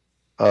offense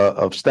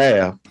of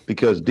staff,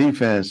 because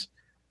defense,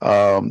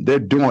 they're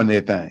doing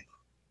their thing.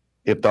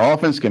 If the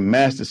offense can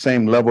match the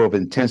same level of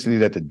intensity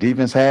that the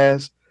defense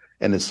has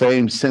and the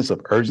same sense of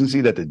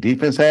urgency that the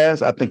defense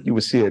has, I think you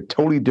would see a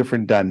totally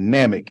different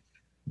dynamic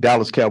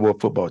Dallas Cowboy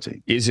football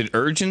team. Is it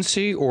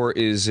urgency or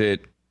is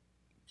it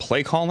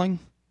play calling?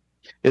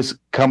 It's a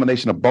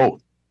combination of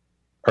both.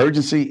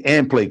 Urgency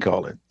and play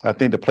calling. I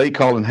think the play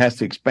calling has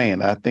to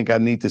expand. I think I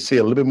need to see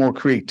a little bit more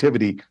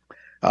creativity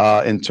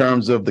in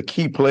terms of the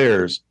key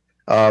players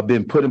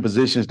being put in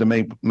positions to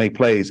make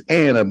plays,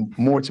 and a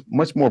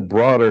much more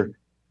broader,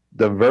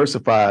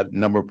 diversified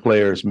number of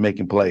players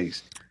making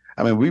plays.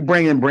 I mean, we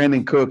bring in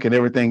Brandon Cook and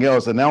everything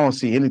else, and I don't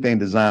see anything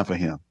designed for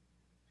him.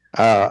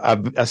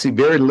 I see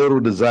very little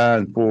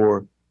design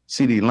for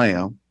CeeDee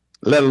Lamb,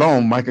 let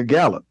alone Michael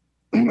Gallup.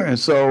 And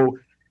so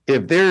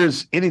if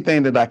there's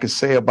anything that I could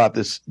say about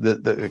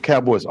the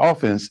Cowboys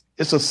offense,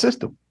 it's a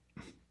system.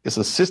 It's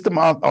a system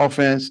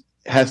offense.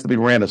 It has to be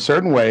ran a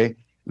certain way.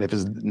 And if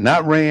it's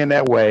not ran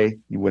that way,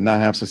 you would not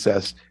have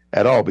success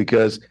at all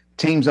because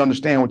teams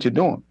understand what you're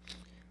doing.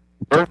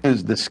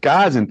 Versus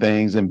disguising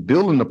things and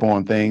building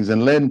upon things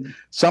and letting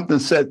something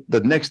set the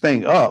next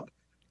thing up.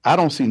 I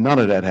don't see none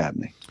of that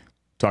happening.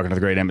 Talking to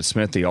the great Emmitt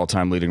Smith, the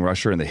all-time leading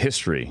rusher in the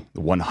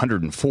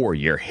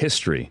 104-year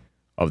history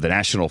of the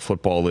National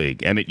Football League.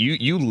 Emmitt,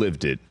 you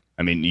lived it.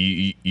 I mean,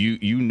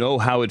 you know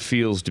how it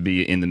feels to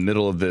be in the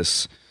middle of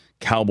this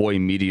Cowboy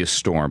media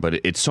storm, but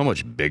it's so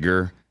much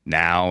bigger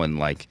now. And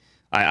like,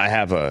 I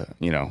have the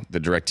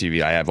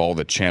DirecTV, I have all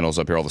the channels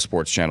up here, all the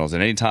sports channels,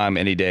 and anytime,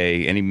 any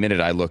day, any minute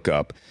I look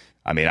up,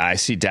 I mean, I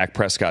see Dak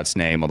Prescott's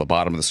name on the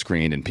bottom of the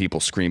screen and people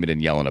screaming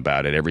and yelling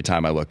about it every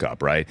time I look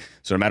up, right?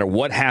 So no matter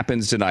what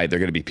happens tonight, there are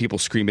going to be people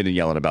screaming and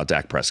yelling about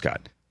Dak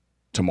Prescott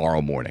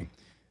tomorrow morning.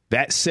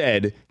 That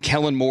said,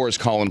 Kellen Moore is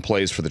calling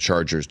plays for the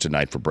Chargers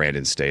tonight for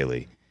Brandon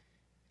Staley.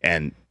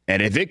 And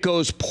if it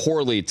goes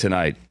poorly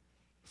tonight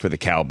for the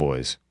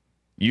Cowboys,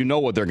 you know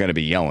what they're going to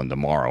be yelling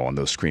tomorrow on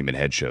those screaming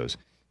head shows.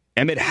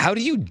 Emmitt, how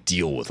do you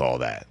deal with all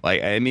that?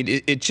 Like, I mean,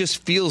 it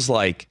just feels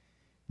like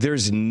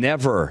there's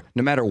never,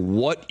 no matter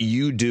what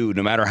you do,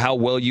 no matter how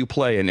well you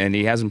play, and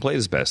he hasn't played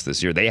his best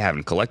this year. They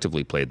haven't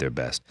collectively played their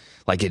best.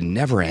 Like, it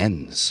never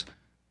ends.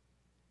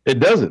 It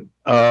doesn't,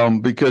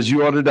 because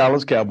you are the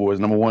Dallas Cowboys.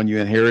 Number one, you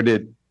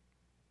inherited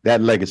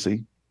that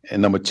legacy.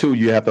 And number two,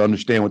 you have to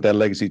understand what that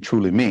legacy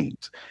truly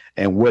means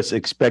and what's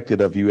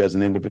expected of you as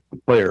an individual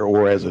player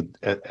or as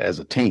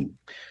a team.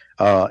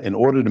 In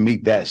order to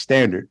meet that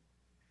standard,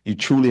 you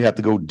truly have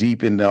to go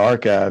deep in the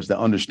archives to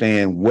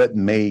understand what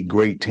made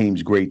great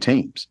teams great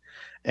teams.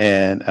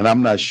 And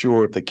I'm not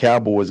sure if the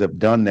Cowboys have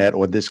done that,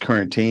 or this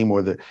current team,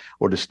 or the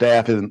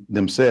staff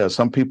themselves.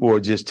 Some people are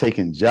just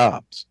taking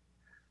jobs.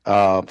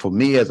 For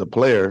me as a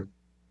player,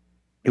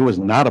 it was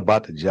not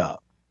about the job.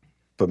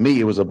 For me,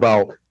 it was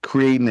about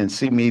creating and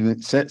cementing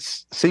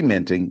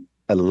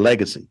a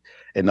legacy.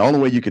 And the only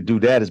way you could do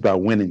that is by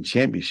winning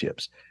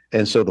championships.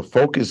 And so the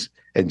focus,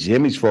 and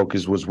Jimmy's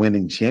focus, was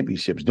winning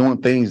championships,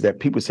 doing things that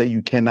people say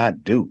you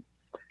cannot do.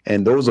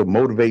 And those are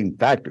motivating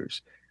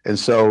factors. And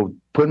so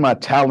putting my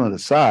talent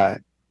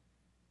aside,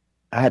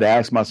 I had to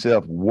ask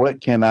myself,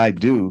 what can I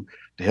do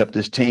to help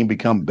this team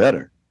become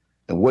better?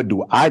 And what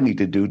do I need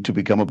to do to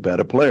become a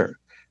better player?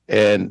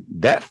 And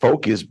that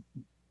focus,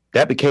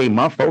 that became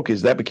my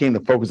focus. That became the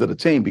focus of the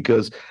team,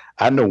 because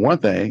I know one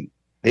thing: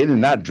 they did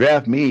not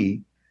draft me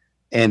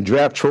and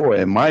draft Troy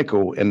and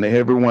Michael and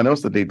everyone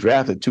else that they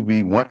drafted to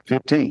be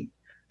 115.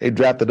 They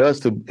drafted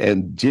us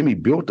and Jimmy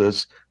built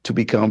us to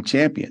become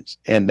champions.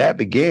 And that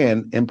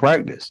began in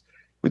practice.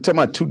 We're talking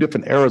about two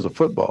different eras of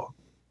football.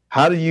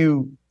 How do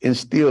you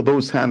instill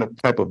those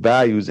type of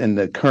values in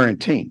the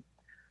current team?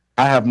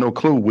 I have no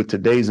clue with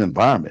today's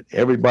environment.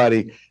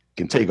 Everybody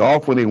can take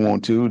off when they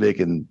want to. They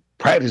can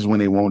practice when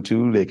they want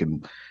to. They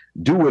can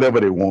do whatever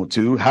they want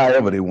to,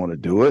 however they want to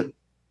do it.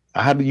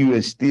 How do you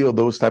instill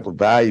those type of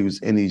values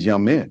in these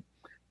young men?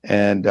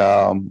 And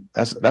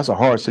that's a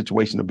hard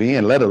situation to be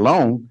in, let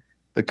alone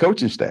the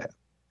coaching staff.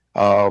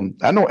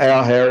 I know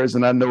Al Harris,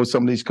 and I know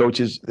some of these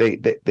coaches, they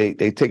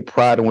take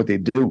pride in what they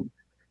do.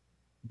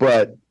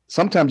 But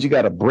sometimes you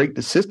got to break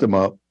the system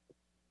up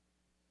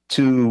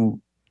to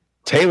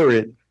tailor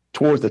it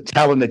towards the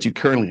talent that you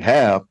currently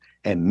have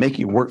and make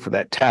it work for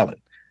that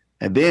talent.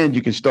 And then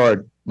you can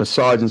start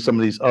massaging some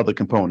of these other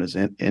components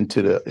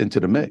into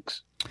the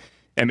mix.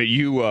 Emmitt,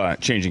 you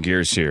changing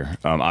gears here.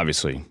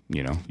 Obviously,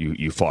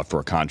 you fought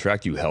for a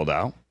contract. You held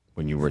out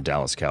when you were a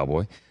Dallas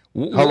Cowboy.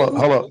 Hold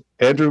up.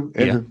 Andrew,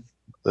 yeah.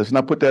 Let's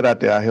not put that out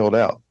there. I held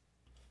out.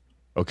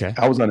 Okay.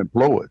 I was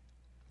unemployed.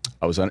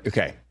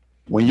 Okay.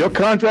 When your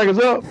contract is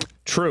up,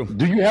 true.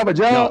 Do you have a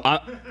job? No,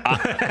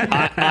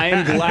 I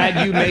am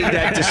glad you made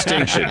that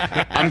distinction.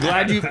 I'm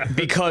glad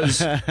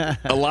because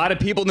a lot of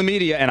people in the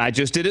media, and I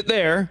just did it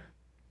there,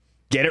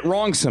 get it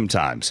wrong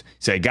sometimes.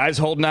 Say, guys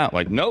holding out.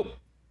 Like, nope,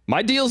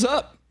 my deal's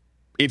up.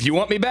 If you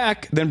want me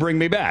back, then bring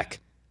me back.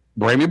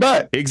 Bring me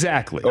back.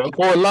 Exactly.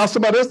 Or allow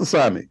somebody else to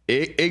sign me.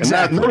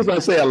 Exactly. And notice I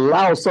say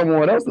allow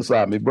someone else to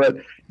sign me, but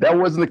that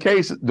wasn't the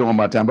case during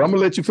my time. But I'm going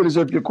to let you finish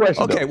up your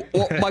question. Okay.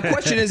 Though. Well, my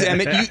question is,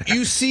 Emmitt,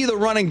 you see the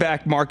running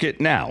back market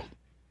now.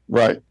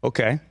 Right.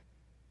 Okay.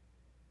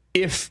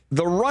 If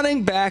the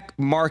running back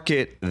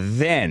market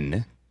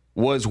then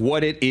was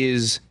what it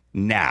is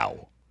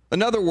now,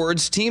 in other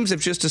words, teams have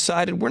just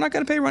decided we're not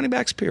going to pay running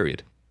backs,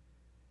 period.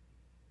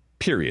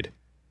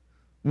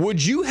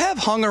 Would you have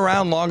hung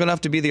around long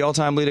enough to be the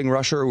all-time leading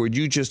rusher, or would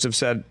you just have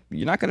said,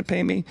 you're not going to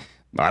pay me?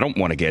 I don't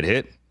want to get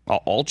hit.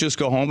 I'll just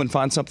go home and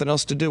find something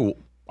else to do.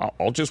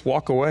 I'll just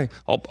walk away.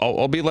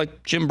 I'll be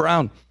like Jim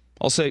Brown.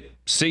 I'll say,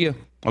 see ya.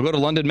 I'll go to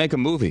London, make a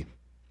movie.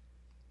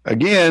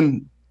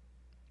 Again,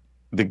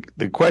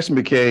 the question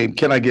became,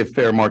 can I get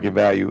fair market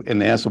value?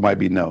 And the answer might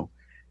be no.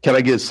 can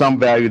I get some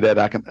value that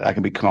I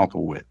can be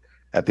comfortable with?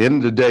 At the end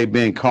of the day,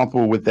 being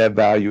comfortable with that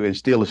value and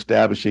still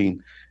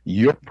establishing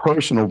your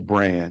personal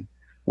brand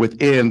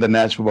within the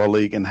National Football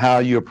League and how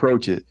you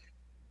approach it,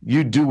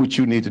 you do what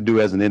you need to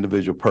do as an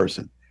individual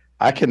person.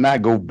 I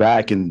cannot go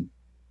back and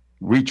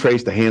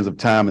retrace the hands of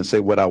time and say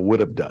what I would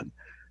have done.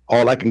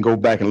 All I can go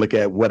back and look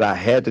at what I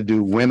had to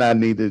do, when I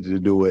needed to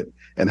do it,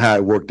 and how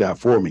it worked out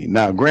for me.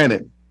 Now,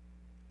 granted,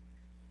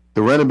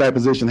 the running back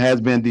position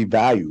has been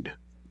devalued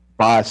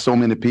by so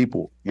many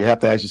people. You have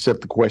to ask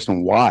yourself the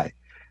question, why?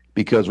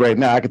 Because right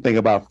now I can think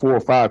about 4 or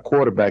 5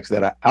 quarterbacks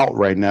that are out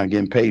right now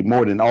getting paid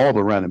more than all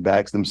the running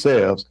backs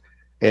themselves.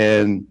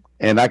 And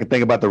I can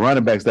think about the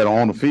running backs that are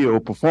on the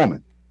field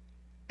performing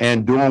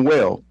and doing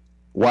well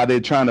while they're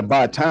trying to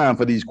buy time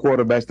for these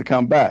quarterbacks to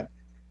come back.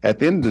 At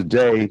the end of the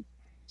day,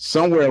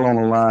 somewhere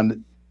along the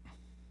line,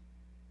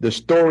 the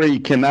story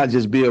cannot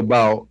just be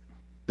about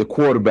the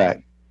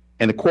quarterback.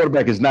 And the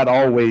quarterback is not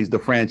always the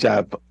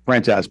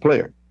franchise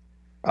player.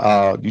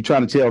 You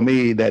trying to tell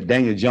me that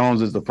Daniel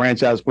Jones is the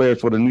franchise player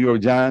for the New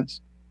York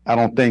Giants? I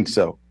don't think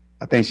so.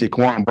 I think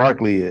Saquon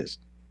Barkley is.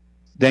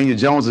 Daniel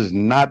Jones is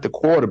not the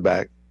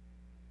quarterback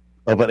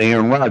of an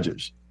Aaron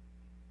Rodgers.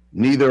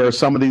 Neither are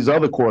some of these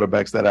other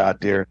quarterbacks that are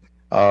out there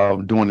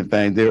doing the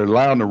thing. They're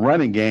allowing the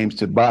running games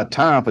to buy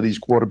time for these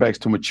quarterbacks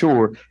to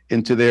mature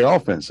into their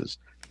offenses.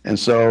 And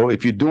so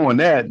if you're doing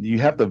that, you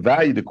have to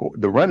value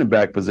the running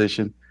back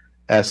position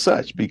as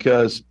such,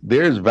 because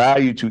there's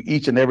value to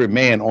each and every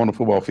man on the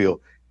football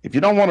field. If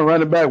you don't want to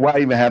run it back, why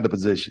even have the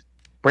position?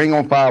 Bring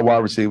on 5 wide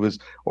receivers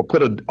or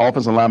put an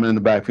offensive lineman in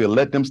the backfield.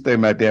 Let them stay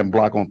back there and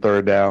block on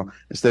third down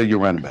instead of your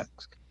running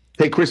backs.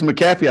 Take Chris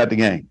McCaffrey out the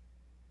game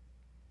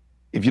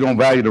if you don't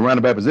value the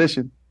running back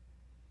position.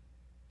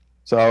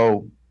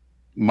 So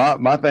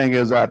my thing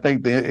is, I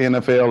think the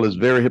NFL is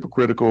very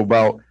hypocritical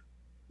about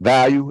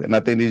value, and I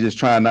think they're just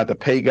trying not to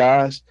pay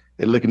guys.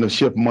 They're looking to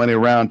shift money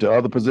around to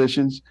other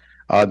positions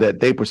that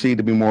they perceive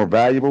to be more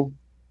valuable,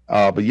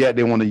 but yet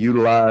they want to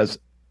utilize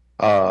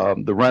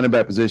the running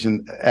back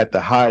position at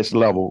the highest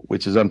level,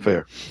 which is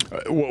unfair.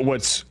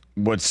 What's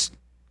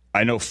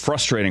I know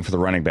frustrating for the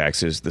running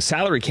backs is the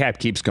salary cap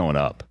keeps going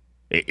up.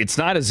 It's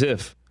not as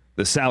if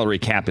the salary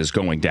cap is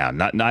going down.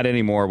 Not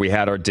anymore. We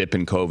had our dip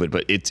in COVID,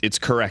 but it's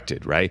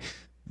corrected, right?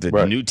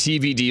 The new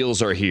TV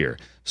deals are here.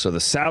 So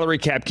the salary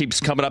cap keeps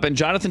coming up, and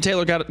Jonathan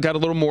Taylor got a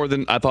little more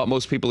than I thought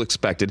most people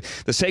expected.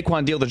 The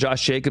Saquon deal, the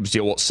Josh Jacobs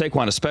deal, well,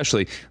 Saquon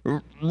especially,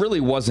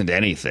 really wasn't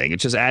anything. It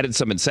just added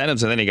some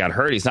incentives, and then he got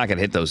hurt. He's not going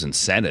to hit those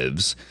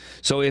incentives.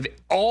 So if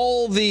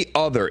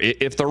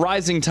the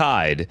rising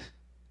tide,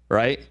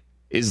 right,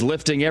 is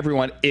lifting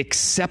everyone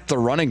except the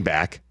running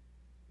back,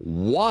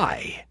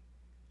 why?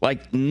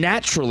 Like,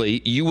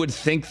 naturally, you would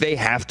think they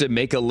have to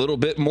make a little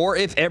bit more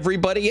if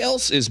everybody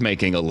else is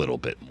making a little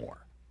bit more.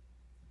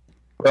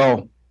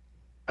 Well,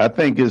 I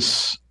think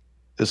it's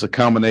a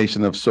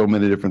combination of so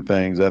many different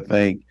things. I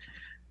think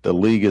the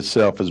league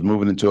itself is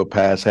moving into a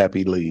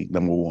pass-happy league,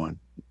 number one.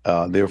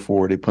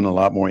 Therefore, they're putting a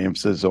lot more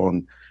emphasis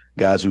on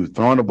guys who are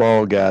throwing the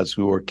ball, guys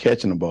who are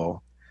catching the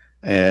ball,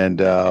 and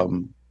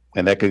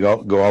that could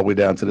go all the way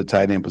down to the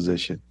tight end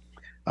position.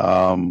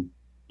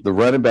 The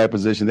running back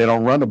position, they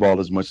don't run the ball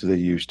as much as they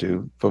used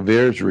to for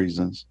various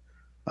reasons.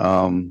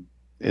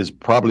 It's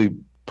probably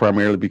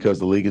primarily because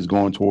the league is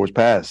going towards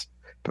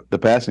the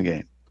passing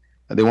game.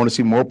 And they want to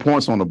see more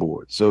points on the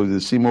board. So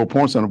to see more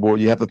points on the board,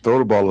 you have to throw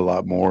the ball a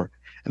lot more.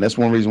 And that's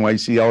one reason why you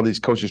see all these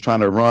coaches trying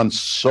to run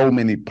so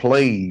many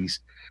plays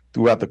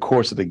throughout the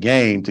course of the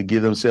game to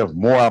give themselves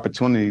more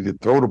opportunity to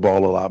throw the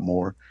ball a lot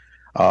more.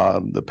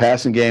 The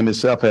passing game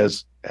itself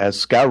has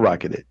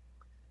skyrocketed.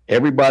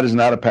 Everybody's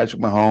not a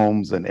Patrick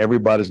Mahomes, and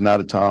everybody's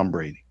not a Tom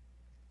Brady.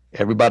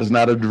 Everybody's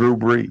not a Drew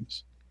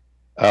Brees.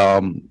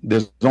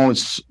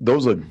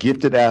 Those are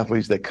gifted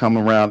athletes that come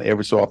around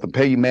every so often.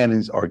 Peyton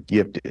Mannings are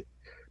gifted,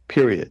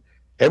 period.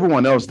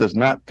 Everyone else does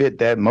not fit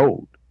that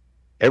mold.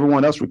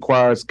 Everyone else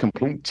requires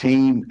complete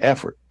team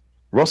effort.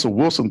 Russell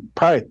Wilson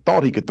probably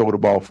thought he could throw the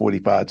ball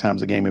 45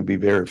 times a game and be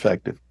very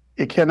effective.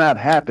 It cannot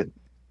happen.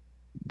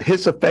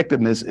 His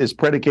effectiveness is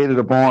predicated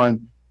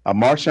upon a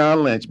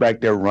Marshawn Lynch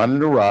back there running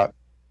the rock,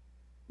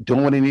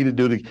 doing what he needed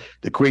to do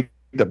to create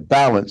the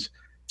balance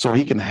so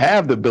he can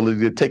have the ability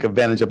to take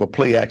advantage of a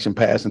play-action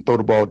pass and throw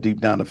the ball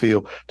deep down the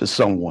field to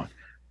someone.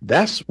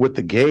 That's what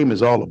the game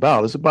is all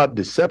about. It's about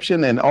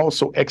deception and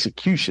also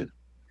execution.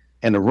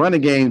 And the running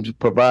game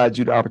provides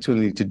you the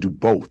opportunity to do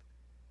both.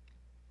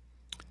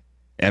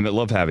 Emmitt,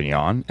 love having you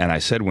on. And I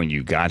said when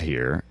you got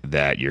here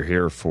that you're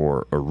here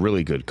for a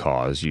really good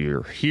cause.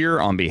 You're here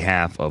on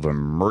behalf of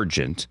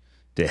Emergent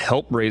to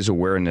help raise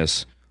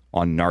awareness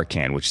on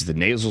Narcan, which is the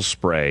nasal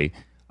spray.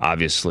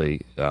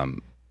 Obviously,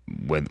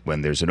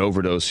 when there's an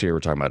overdose here, we're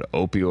talking about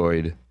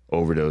opioid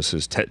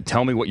overdoses.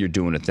 Tell me what you're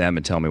doing with them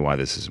and tell me why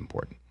this is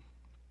important.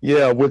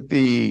 Yeah, with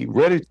the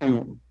Ready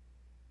to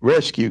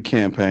Rescue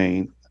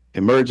campaign,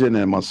 Emergent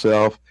and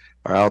myself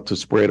are out to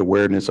spread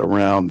awareness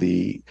around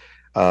the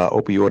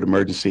opioid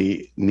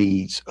emergency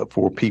needs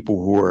for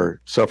people who are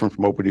suffering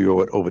from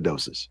opioid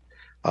overdoses.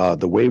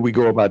 The way we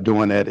go about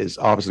doing that is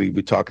obviously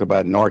we're talking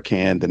about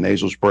Narcan, the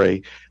nasal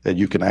spray that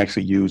you can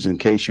actually use in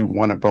case you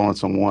run up on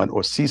someone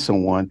or see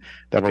someone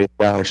that is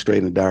dire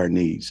straits and dire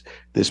needs.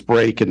 This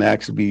spray can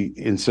actually be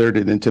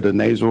inserted into the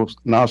nasal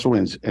nostril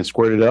and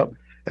squirted up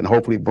and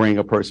hopefully bring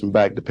a person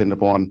back depending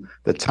upon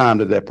the time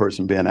that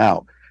person been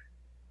out.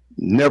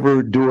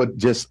 Never do it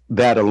just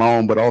that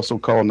alone, but also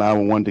call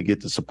 911 to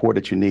get the support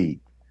that you need.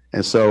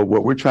 And so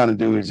what we're trying to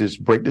do is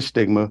just break the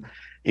stigma,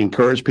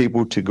 encourage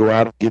people to go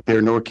out and get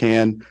their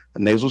Narcan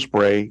nasal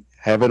spray,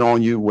 have it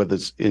on you, whether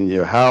it's in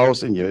your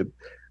house, in your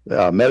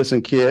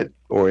medicine kit,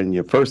 or in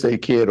your first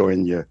aid kit, or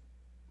in your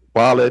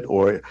wallet,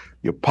 or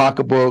your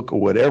pocketbook, or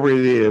whatever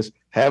it is.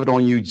 Have it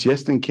on you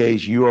just in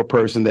case you're a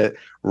person that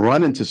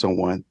run into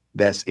someone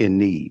that's in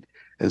need.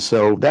 And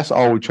so that's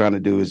all we're trying to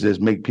do is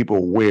just make people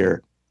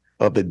aware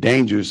of the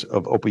dangers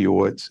of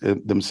opioids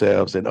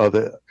themselves and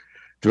other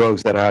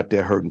drugs that are out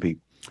there hurting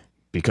people.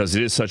 Because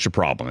it is such a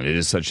problem. It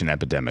is such an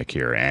epidemic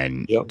here.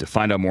 And to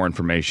find out more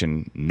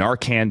information,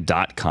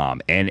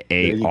 Narcan.com,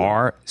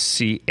 Narcan.com.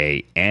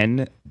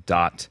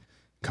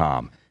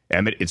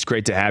 Emmitt, it's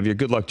great to have you.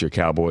 Good luck to your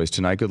Cowboys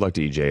tonight. Good luck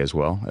to EJ as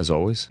well, as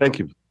always. Thank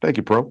you. Thank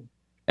you, Pro.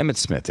 Emmitt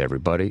Smith,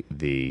 everybody,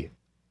 the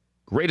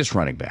greatest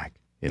running back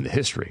in the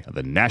history of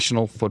the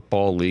National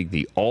Football League,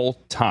 the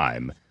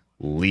all-time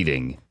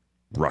leading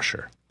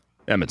rusher.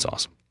 Emmitt's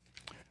awesome.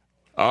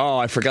 Oh,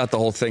 I forgot the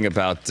whole thing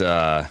about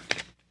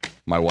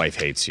my wife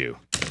hates you.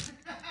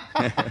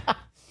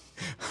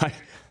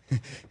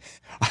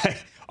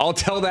 I'll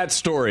tell that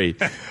story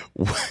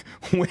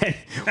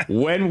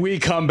when we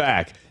come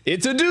back.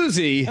 It's a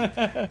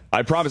doozy.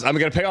 I promise. I'm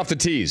going to pay off the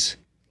tease.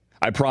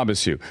 I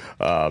promise you.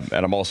 And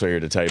I'm also here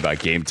to tell you about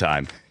Game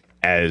Time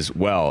as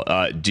well.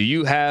 Do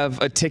you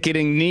have a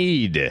ticketing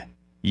need?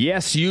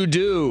 Yes, you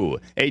do.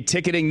 A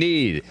ticketing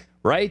need,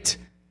 right?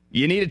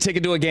 You need a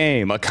ticket to a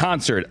game, a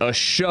concert, a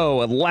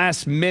show, a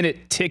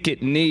last-minute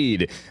ticket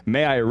need.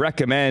 May I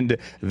recommend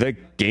the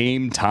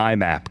Game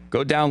Time app?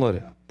 Go download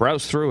it.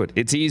 Browse through it.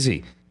 It's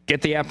easy.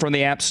 Get the app from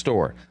the App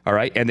Store, all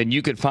right? And then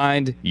you could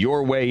find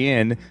your way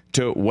in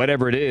to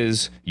whatever it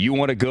is you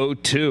want to go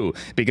to,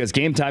 because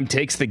Game Time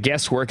takes the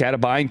guesswork out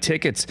of buying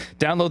tickets.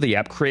 Download the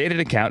app, create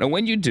an account, and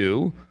when you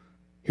do,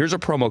 here's a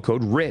promo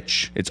code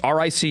RICH. It's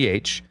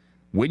RICH.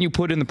 When you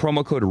put in the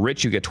promo code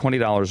RICH, you get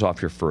 $20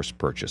 off your first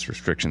purchase.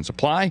 Restrictions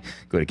apply.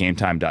 Go to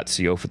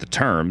gametime.co for the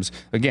terms.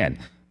 Again,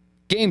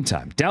 Game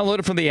Time. Download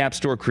it from the App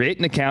Store, create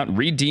an account,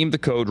 redeem the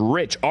code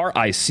RICH,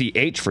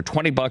 RICH, for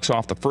 $20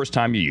 off the first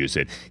time you use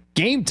it.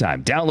 Game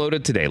Time. Download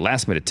it today.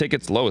 Last minute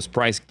tickets, lowest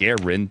price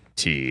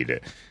guaranteed.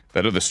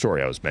 That other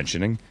story I was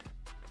mentioning,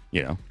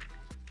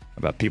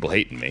 about people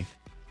hating me.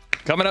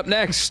 Coming up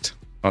next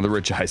on The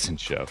Rich Eisen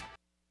Show.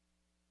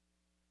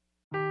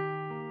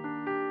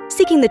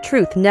 Seeking the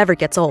truth never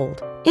gets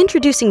old.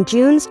 Introducing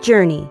June's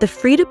Journey, the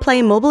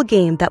free-to-play mobile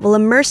game that will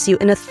immerse you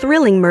in a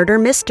thrilling murder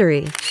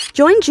mystery.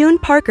 Join June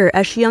Parker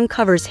as she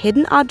uncovers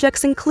hidden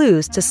objects and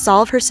clues to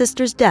solve her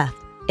sister's death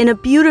in a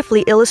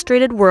beautifully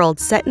illustrated world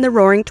set in the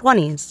Roaring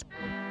 '20s.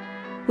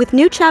 With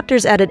new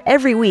chapters added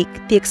every week,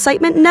 the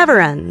excitement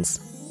never ends.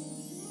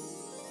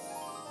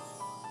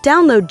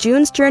 Download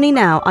June's Journey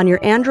now on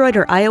your Android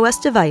or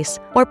iOS device,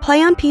 or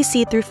play on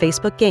PC through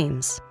Facebook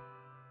Games.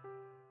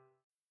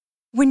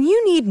 When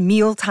you need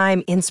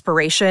mealtime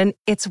inspiration,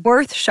 it's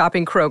worth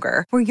shopping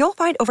Kroger, where you'll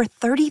find over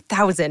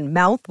 30,000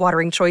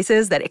 mouth-watering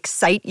choices that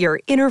excite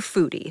your inner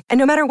foodie. And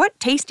no matter what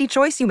tasty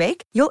choice you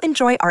make, you'll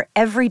enjoy our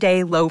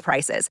everyday low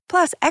prices,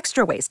 plus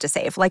extra ways to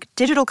save, like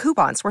digital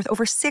coupons worth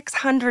over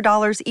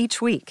 $600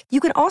 each week. You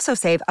can also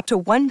save up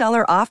to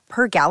 $1 off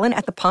per gallon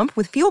at the pump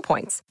with fuel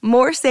points.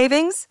 More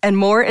savings and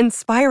more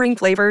inspiring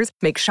flavors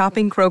make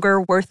shopping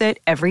Kroger worth it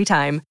every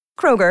time.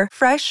 Kroger,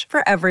 fresh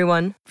for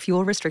everyone.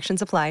 Fuel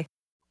restrictions apply.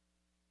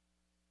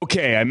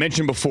 Okay, I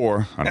mentioned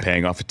before, I'm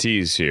paying off a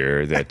tease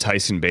here, that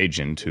Tyson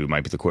Bagent, who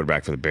might be the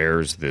quarterback for the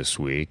Bears this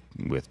week,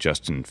 with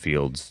Justin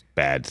Fields'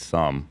 bad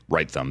thumb,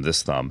 right thumb,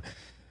 this thumb,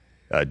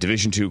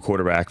 Division II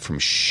quarterback from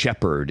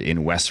Shepherd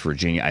in West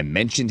Virginia. I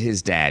mentioned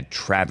his dad,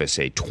 Travis,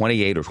 a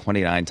 28 or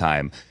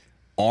 29-time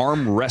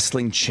arm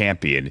wrestling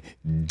champion,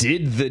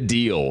 did the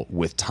deal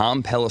with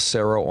Tom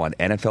Pelissero on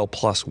NFL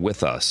Plus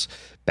with us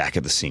back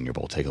at the Senior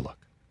Bowl. Take a look.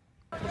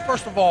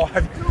 First of all,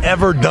 have you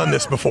ever done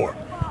this before?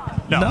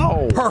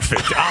 No.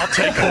 Perfect. I'll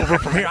take over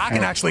from here. I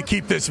can actually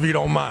keep this if you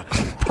don't mind.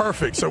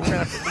 Perfect. So we're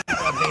going to have to leave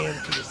that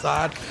hand to the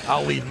side.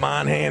 I'll leave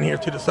mine hand here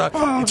to the side.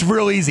 It's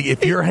real easy.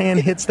 If your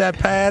hand hits that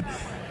pad,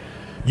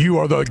 you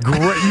are the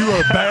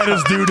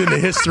baddest dude in the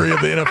history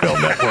of the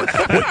NFL Network.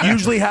 What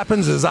usually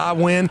happens is I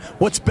win.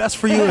 What's best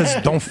for you is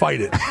don't fight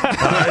it.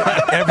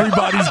 Right?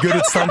 Everybody's good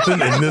at something,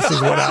 and this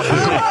is what I do.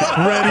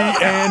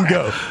 Ready and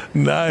go.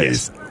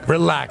 Nice. Yes.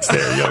 Relax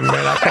there, young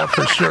man. I thought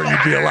for sure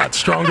you'd be a lot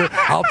stronger.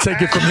 I'll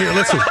take it from here.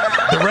 Listen,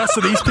 the rest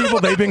of these people,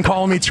 they've been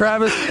calling me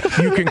Travis.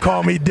 You can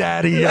call me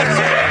Daddy, young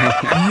man.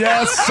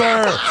 Yes,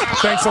 sir.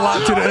 Thanks a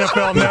lot to the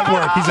NFL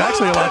Network. He's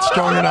actually a lot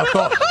stronger than I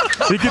thought.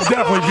 He could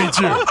definitely beat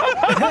you.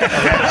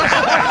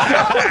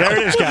 There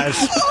it is, guys.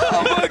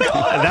 Oh, my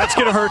God. That's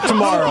going to hurt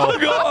tomorrow. Oh,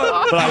 my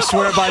God. But I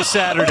swear by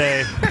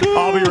Saturday,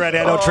 I'll be ready.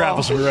 I know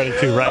Travis will be ready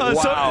too, right?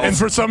 Wow. And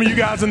for some of you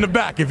guys in the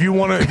back, if you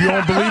don't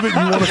believe it, you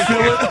want to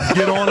feel it,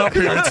 get on up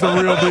here. It's the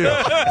real deal.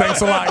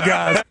 Thanks a lot,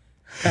 guys.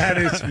 That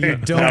is, you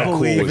don't How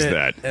believe cool was it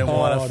that? and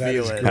want to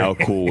feel it. How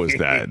cool was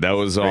that? That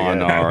was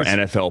on our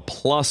NFL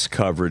Plus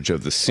coverage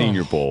of the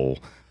Senior Bowl,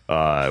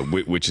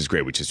 which is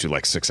great. We just do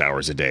like 6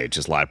 hours a day,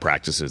 just live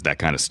practices, that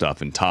kind of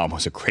stuff. And Tom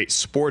was a great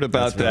sport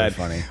about That's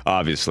that, really funny.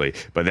 obviously.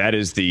 But that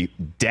is the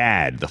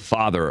dad, the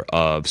father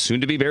of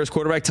soon-to-be Bears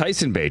quarterback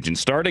Tyson Bagent,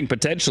 starting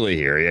potentially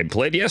here. He had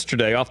played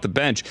yesterday off the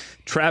bench.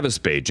 Travis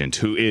Bagent,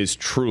 who is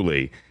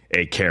truly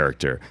a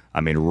character.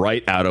 I mean,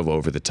 right out of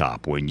Over the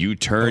Top. When you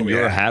turn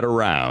your hat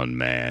around,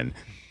 man,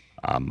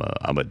 I'm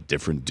a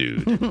different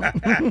dude.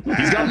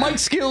 He's got mic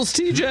skills,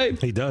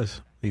 TJ. He does.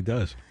 He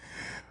does.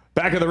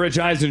 Back of the Rich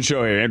Eisen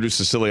Show here. Andrew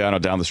Siciliano,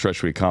 down the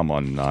stretch we come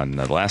on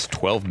the last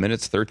 12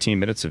 minutes, 13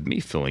 minutes of me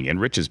filling in.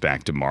 Rich is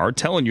back tomorrow,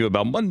 telling you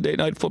about Monday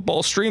Night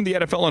Football. Stream the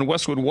NFL on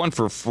Westwood One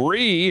for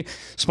free.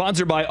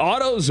 Sponsored by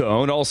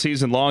AutoZone. All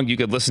season long, you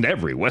can listen to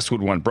every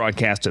Westwood One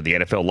broadcast of the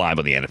NFL live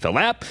on the NFL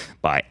app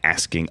by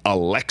asking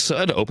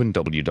Alexa to open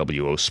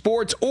WWO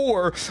Sports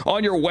or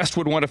on your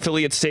Westwood One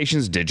affiliate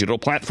station's digital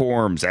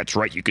platforms. That's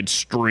right, you could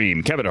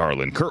stream Kevin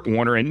Harlan, Kurt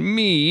Warner, and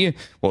me.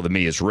 Well, the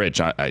me is Rich.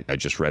 I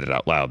just read it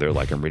out loud there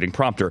like I'm reading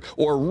prompter,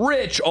 or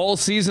Rich all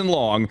season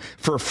long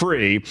for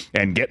free,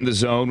 and get in the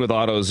zone with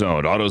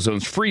AutoZone.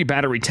 AutoZone's free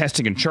battery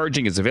testing and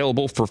charging is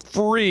available for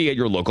free at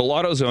your local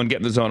AutoZone. Get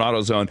in the zone,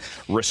 AutoZone.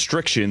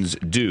 Restrictions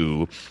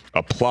do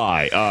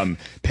apply.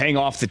 Paying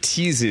off the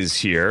teases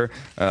here.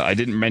 I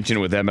didn't mention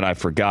it with Emmitt, I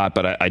forgot,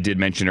 but I did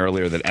mention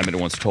earlier that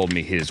Emmitt once told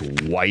me his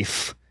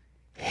wife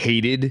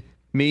hated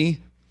me.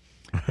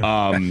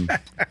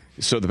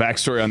 So the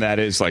backstory on that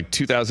is like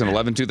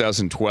 2011,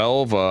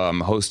 2012,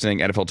 I'm hosting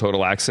NFL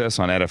Total Access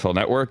on NFL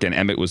Network, and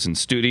Emmitt was in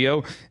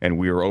studio, and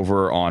we were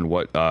over on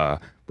what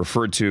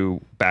referred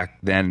to back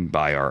then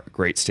by our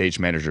great stage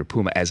manager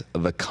Puma as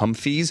the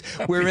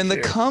Comfies. We're in the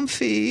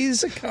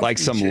Comfies, like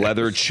some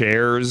leather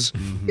chairs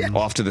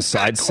off to the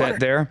side set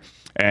there.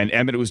 And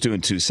Emmitt was doing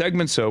 2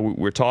 segments, so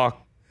we're talking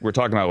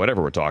about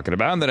whatever we're talking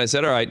about. And then I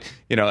said, all right,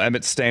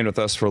 Emmitt's staying with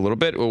us for a little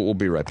bit. We'll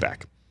be right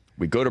back.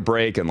 We go to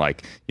break, and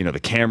the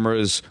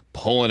camera's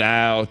pulling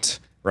out,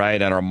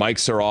 right? And our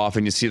mics are off,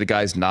 and you see the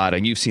guys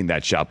nodding. You've seen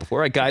that shot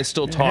before, right? Guys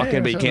still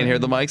talking, but you can't hear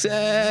the mics.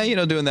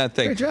 Doing that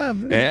thing. Great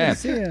job. Yeah.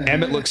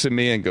 Emmitt looks at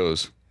me and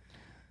goes,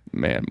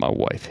 "Man, my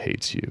wife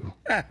hates you."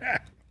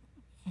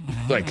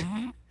 Like,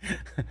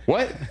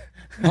 what?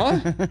 Huh?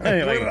 What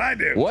did I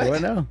do? What?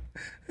 What now?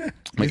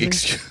 Like,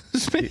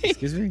 excuse me?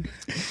 Excuse me?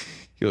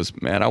 He goes,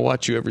 "Man, I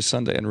watch you every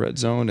Sunday in Red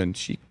Zone," and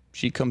she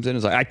comes in and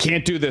is like, "I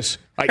can't do this.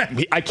 I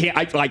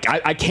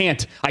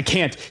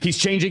can't. He's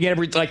changing it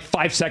every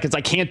 5 seconds.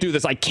 I can't do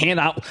this. I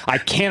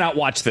cannot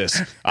watch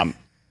this." I'm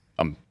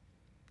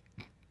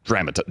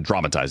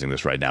dramatizing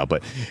this right now,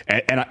 but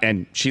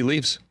and she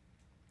leaves.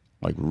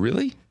 Like,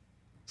 really?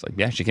 It's like,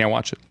 yeah, she can't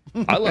watch it.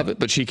 I love it,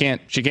 but she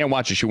can't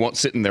watch it. She won't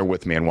sit in there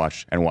with me and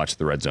watch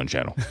the Red Zone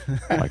channel.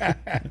 I'm like,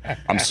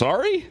 I'm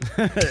sorry?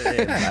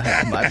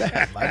 My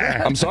bad.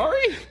 I'm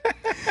sorry?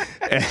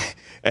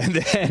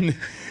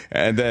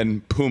 And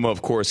then Puma,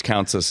 of course,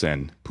 counts us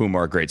in. Puma,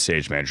 our great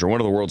stage manager,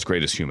 one of the world's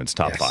greatest humans,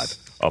 top 5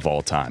 of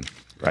all time.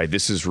 Right?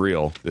 This is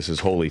real. This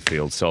is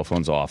Holyfield. Cell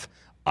phones off,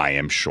 I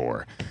am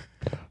sure.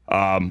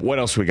 What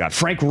else we got?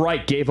 Frank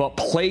Reich gave up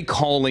play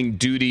calling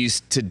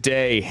duties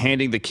today,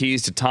 handing the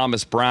keys to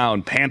Thomas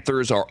Brown.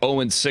 Panthers are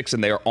 0-6,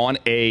 and they are on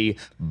a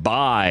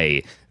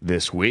bye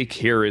this week.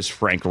 Here is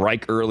Frank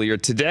Reich earlier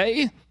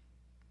today.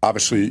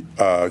 Obviously,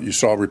 you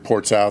saw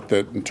reports out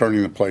that in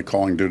turning the play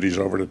calling duties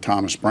over to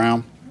Thomas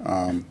Brown,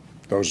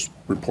 those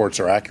reports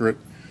are accurate.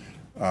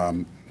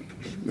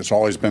 It's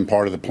always been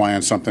part of the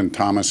plan, something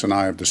Thomas and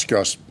I have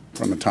discussed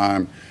from the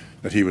time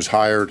that he was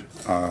hired.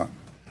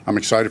 I'm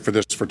excited for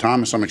this for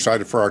Thomas. I'm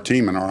excited for our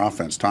team and our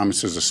offense.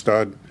 Thomas is a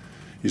stud.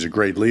 He's a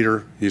great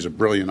leader. He's a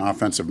brilliant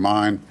offensive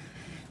mind.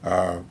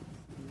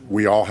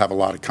 We all have a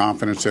lot of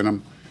confidence in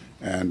him.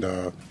 And,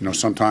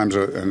 sometimes,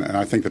 and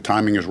I think the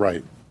timing is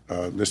right.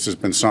 This has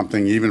been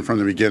something, even from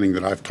the beginning,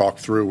 that I've talked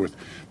through with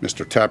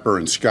Mr. Tepper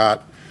and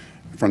Scott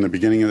from the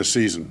beginning of the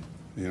season.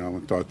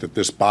 Thought that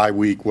this bye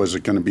week was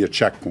going to be a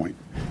checkpoint.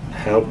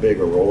 How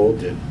big a role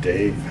did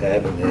Dave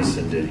have in this,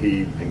 and did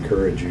he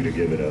encourage you to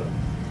give it up?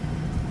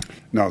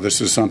 No,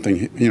 this is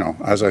something,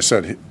 as I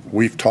said,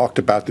 we've talked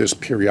about this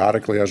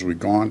periodically as we've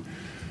gone,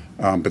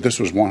 but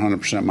this was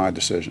 100% my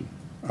decision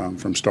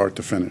from start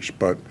to finish.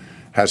 But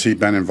has he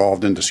been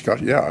involved in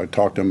discussion? Yeah, I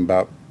talked to him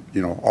about,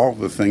 all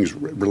the things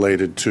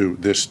related to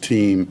this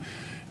team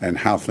and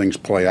how things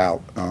play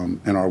out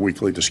in our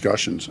weekly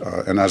discussions.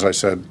 And as I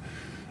said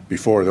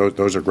before,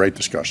 those are great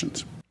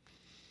discussions.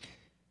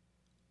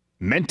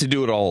 Meant to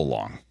do it all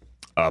along.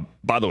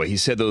 By the way, he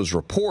said those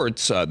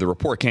reports, the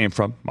report came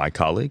from my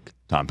colleague,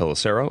 Tom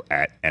Pelissero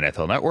at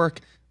NFL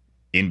Network,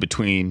 in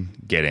between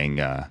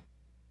getting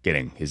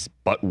getting his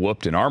butt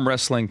whooped in arm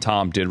wrestling,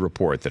 Tom did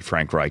report that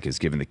Frank Reich has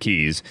given the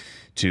keys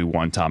to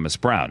one Thomas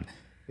Brown.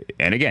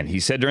 And again, he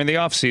said during the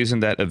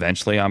offseason that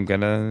eventually I'm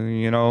going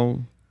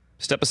to,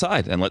 step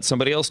aside and let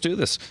somebody else do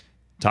this.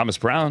 Thomas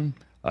Brown,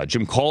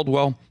 Jim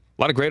Caldwell,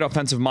 a lot of great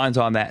offensive minds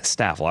on that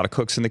staff, a lot of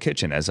cooks in the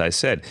kitchen, as I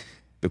said.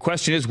 The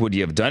question is, would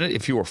you have done it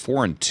if you were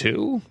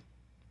 4-2?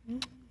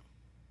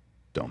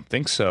 Don't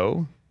think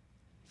so.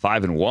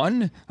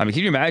 5-1? I mean,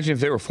 can you imagine if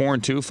they were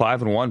 4-2,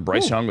 5-1?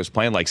 Bryce Young was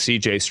playing like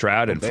C.J.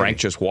 Stroud, and Frank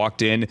just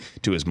walked in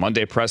to his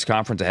Monday press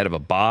conference ahead of a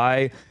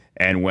bye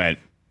and went,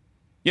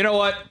 you know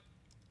what?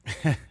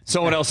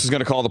 Someone else is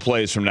going to call the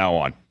plays from now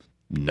on.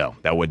 No,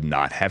 that would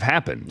not have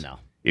happened. No.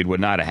 It would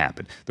not have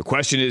happened. The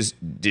question is,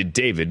 did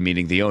David,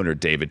 meaning the owner,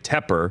 David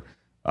Tepper,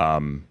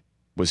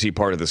 was he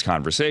part of this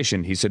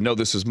conversation? He said, no,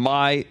 this is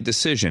my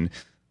decision.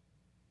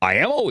 I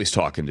am always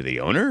talking to the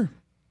owner.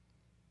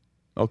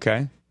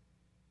 Okay.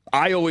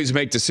 I always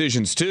make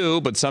decisions too,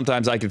 but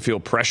sometimes I can feel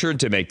pressured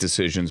to make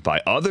decisions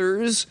by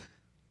others.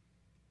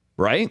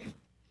 Right?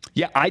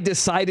 Yeah, I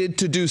decided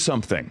to do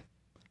something.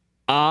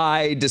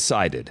 I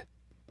decided.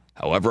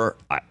 However,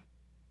 I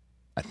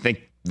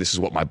think this is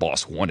what my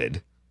boss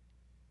wanted.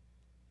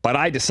 But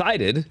I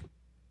decided.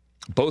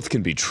 Both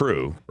can be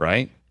true,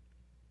 right?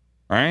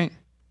 All right?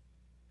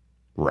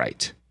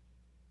 Right.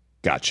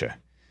 Gotcha.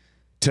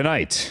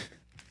 Tonight,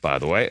 by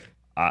the way,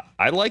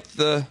 I like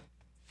the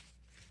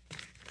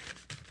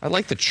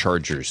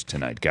Chargers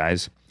tonight,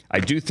 guys. I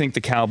do think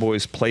the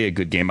Cowboys play a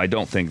good game. I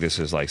don't think this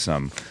is like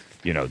some,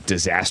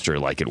 disaster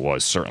like it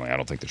was. Certainly, I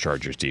don't think the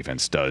Chargers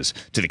defense does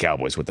to the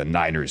Cowboys what the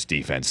Niners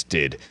defense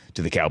did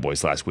to the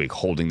Cowboys last week,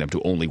 holding them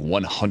to only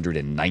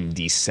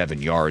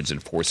 197 yards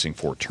and forcing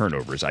 4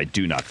 turnovers. I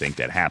do not think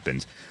that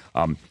happens.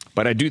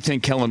 But I do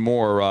think Kellen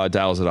Moore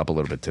dials it up a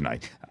little bit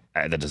tonight.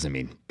 That doesn't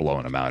mean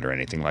blowing them out or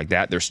anything like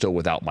that. They're still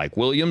without Mike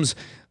Williams.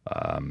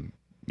 Austin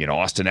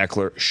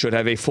Eckler should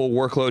have a full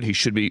workload. He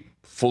should be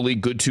fully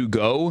good to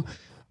go.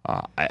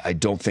 I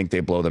don't think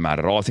they blow them out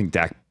at all. I think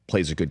Dak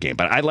plays a good game.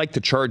 But I like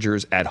the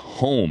Chargers at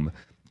home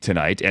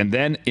tonight. And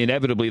then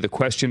inevitably the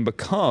question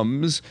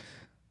becomes,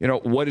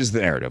 what is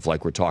the narrative?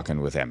 Like we're talking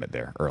with Emmitt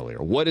there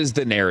earlier. What is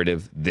the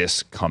narrative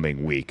this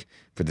coming week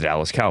for the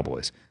Dallas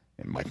Cowboys?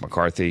 And Mike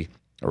McCarthy,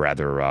 or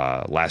rather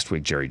last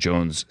week Jerry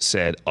Jones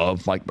said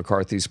of Mike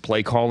McCarthy's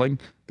play calling,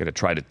 going to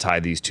try to tie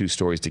these two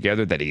stories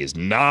together, that he is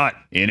not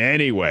in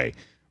any way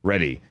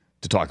ready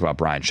to talk about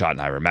Brian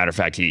Schottenheimer. Matter of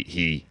fact,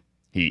 he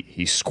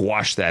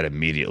squashed that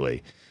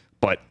immediately.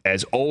 But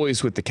as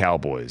always with the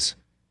Cowboys,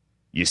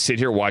 you sit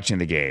here watching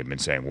the game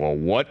and saying, well,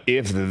 what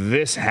if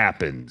this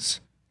happens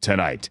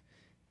tonight?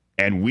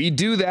 And we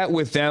do that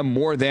with them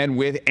more than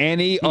with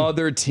any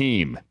other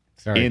team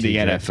in the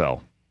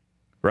NFL,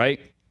 right?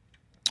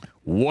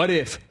 What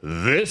if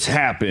this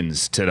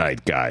happens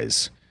tonight,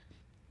 guys?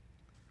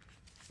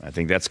 I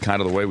think that's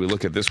kind of the way we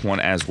look at this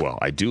one as well.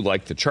 I do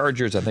like the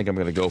Chargers. I think I'm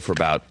going to go for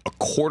about a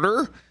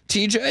quarter,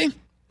 TJ.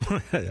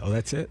 Oh,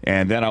 that's it.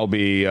 And then I'll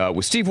be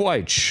with Steve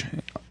Weich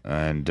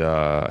and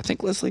I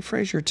think Leslie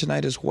Frazier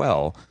tonight as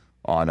well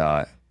on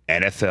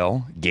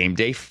NFL Game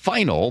Day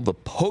Final, the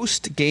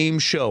post-game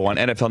show on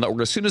NFL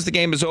Network. As soon as the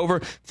game is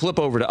over, flip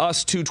over to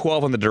us,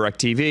 212 on the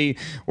DirecTV,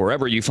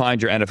 wherever you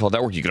find your NFL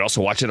Network. You can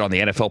also watch it on the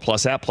NFL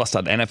Plus app,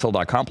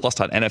 plus.nfl.com,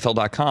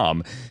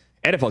 plus.nfl.com.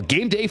 NFL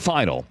Game Day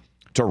Final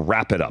to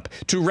wrap it up.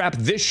 To wrap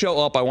this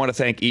show up, I want to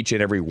thank each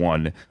and every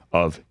one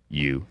of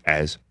you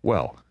as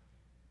well.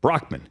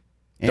 Brockman,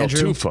 Andrew,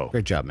 Del Tufo.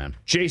 Great job, man.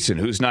 Jason,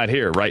 who's not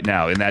here right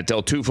now in that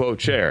Del Tufo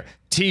chair.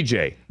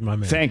 TJ,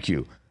 thank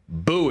you.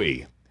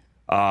 Bowie,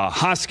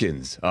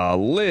 Hoskins,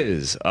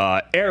 Liz,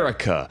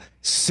 Erica,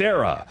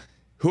 Sarah.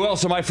 Who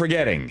else am I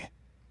forgetting?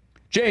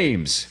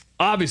 James.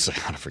 Obviously,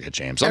 I don't forget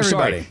James. I'm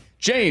sorry.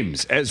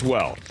 James as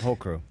well. Whole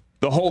crew.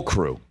 The whole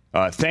crew.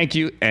 Thank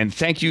you. And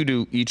thank you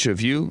to each of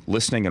you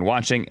listening and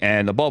watching.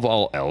 And above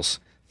all else,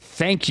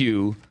 thank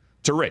you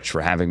to Rich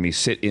for having me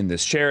sit in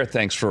this chair.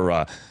 Thanks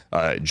for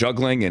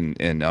juggling.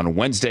 And on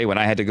Wednesday when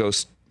I had to go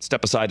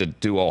step aside to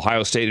do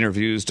Ohio State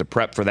interviews to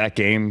prep for that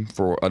game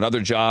for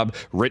another job,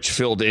 Rich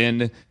filled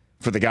in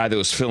for the guy that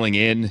was filling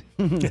in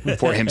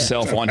for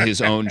himself on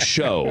his own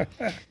show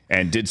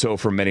and did so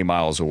from many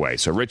miles away.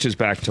 So Rich is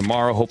back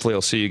tomorrow. Hopefully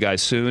I'll see you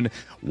guys soon.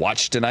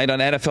 Watch tonight on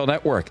NFL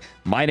Network.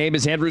 My name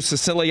is Andrew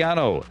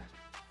Siciliano.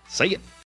 See ya.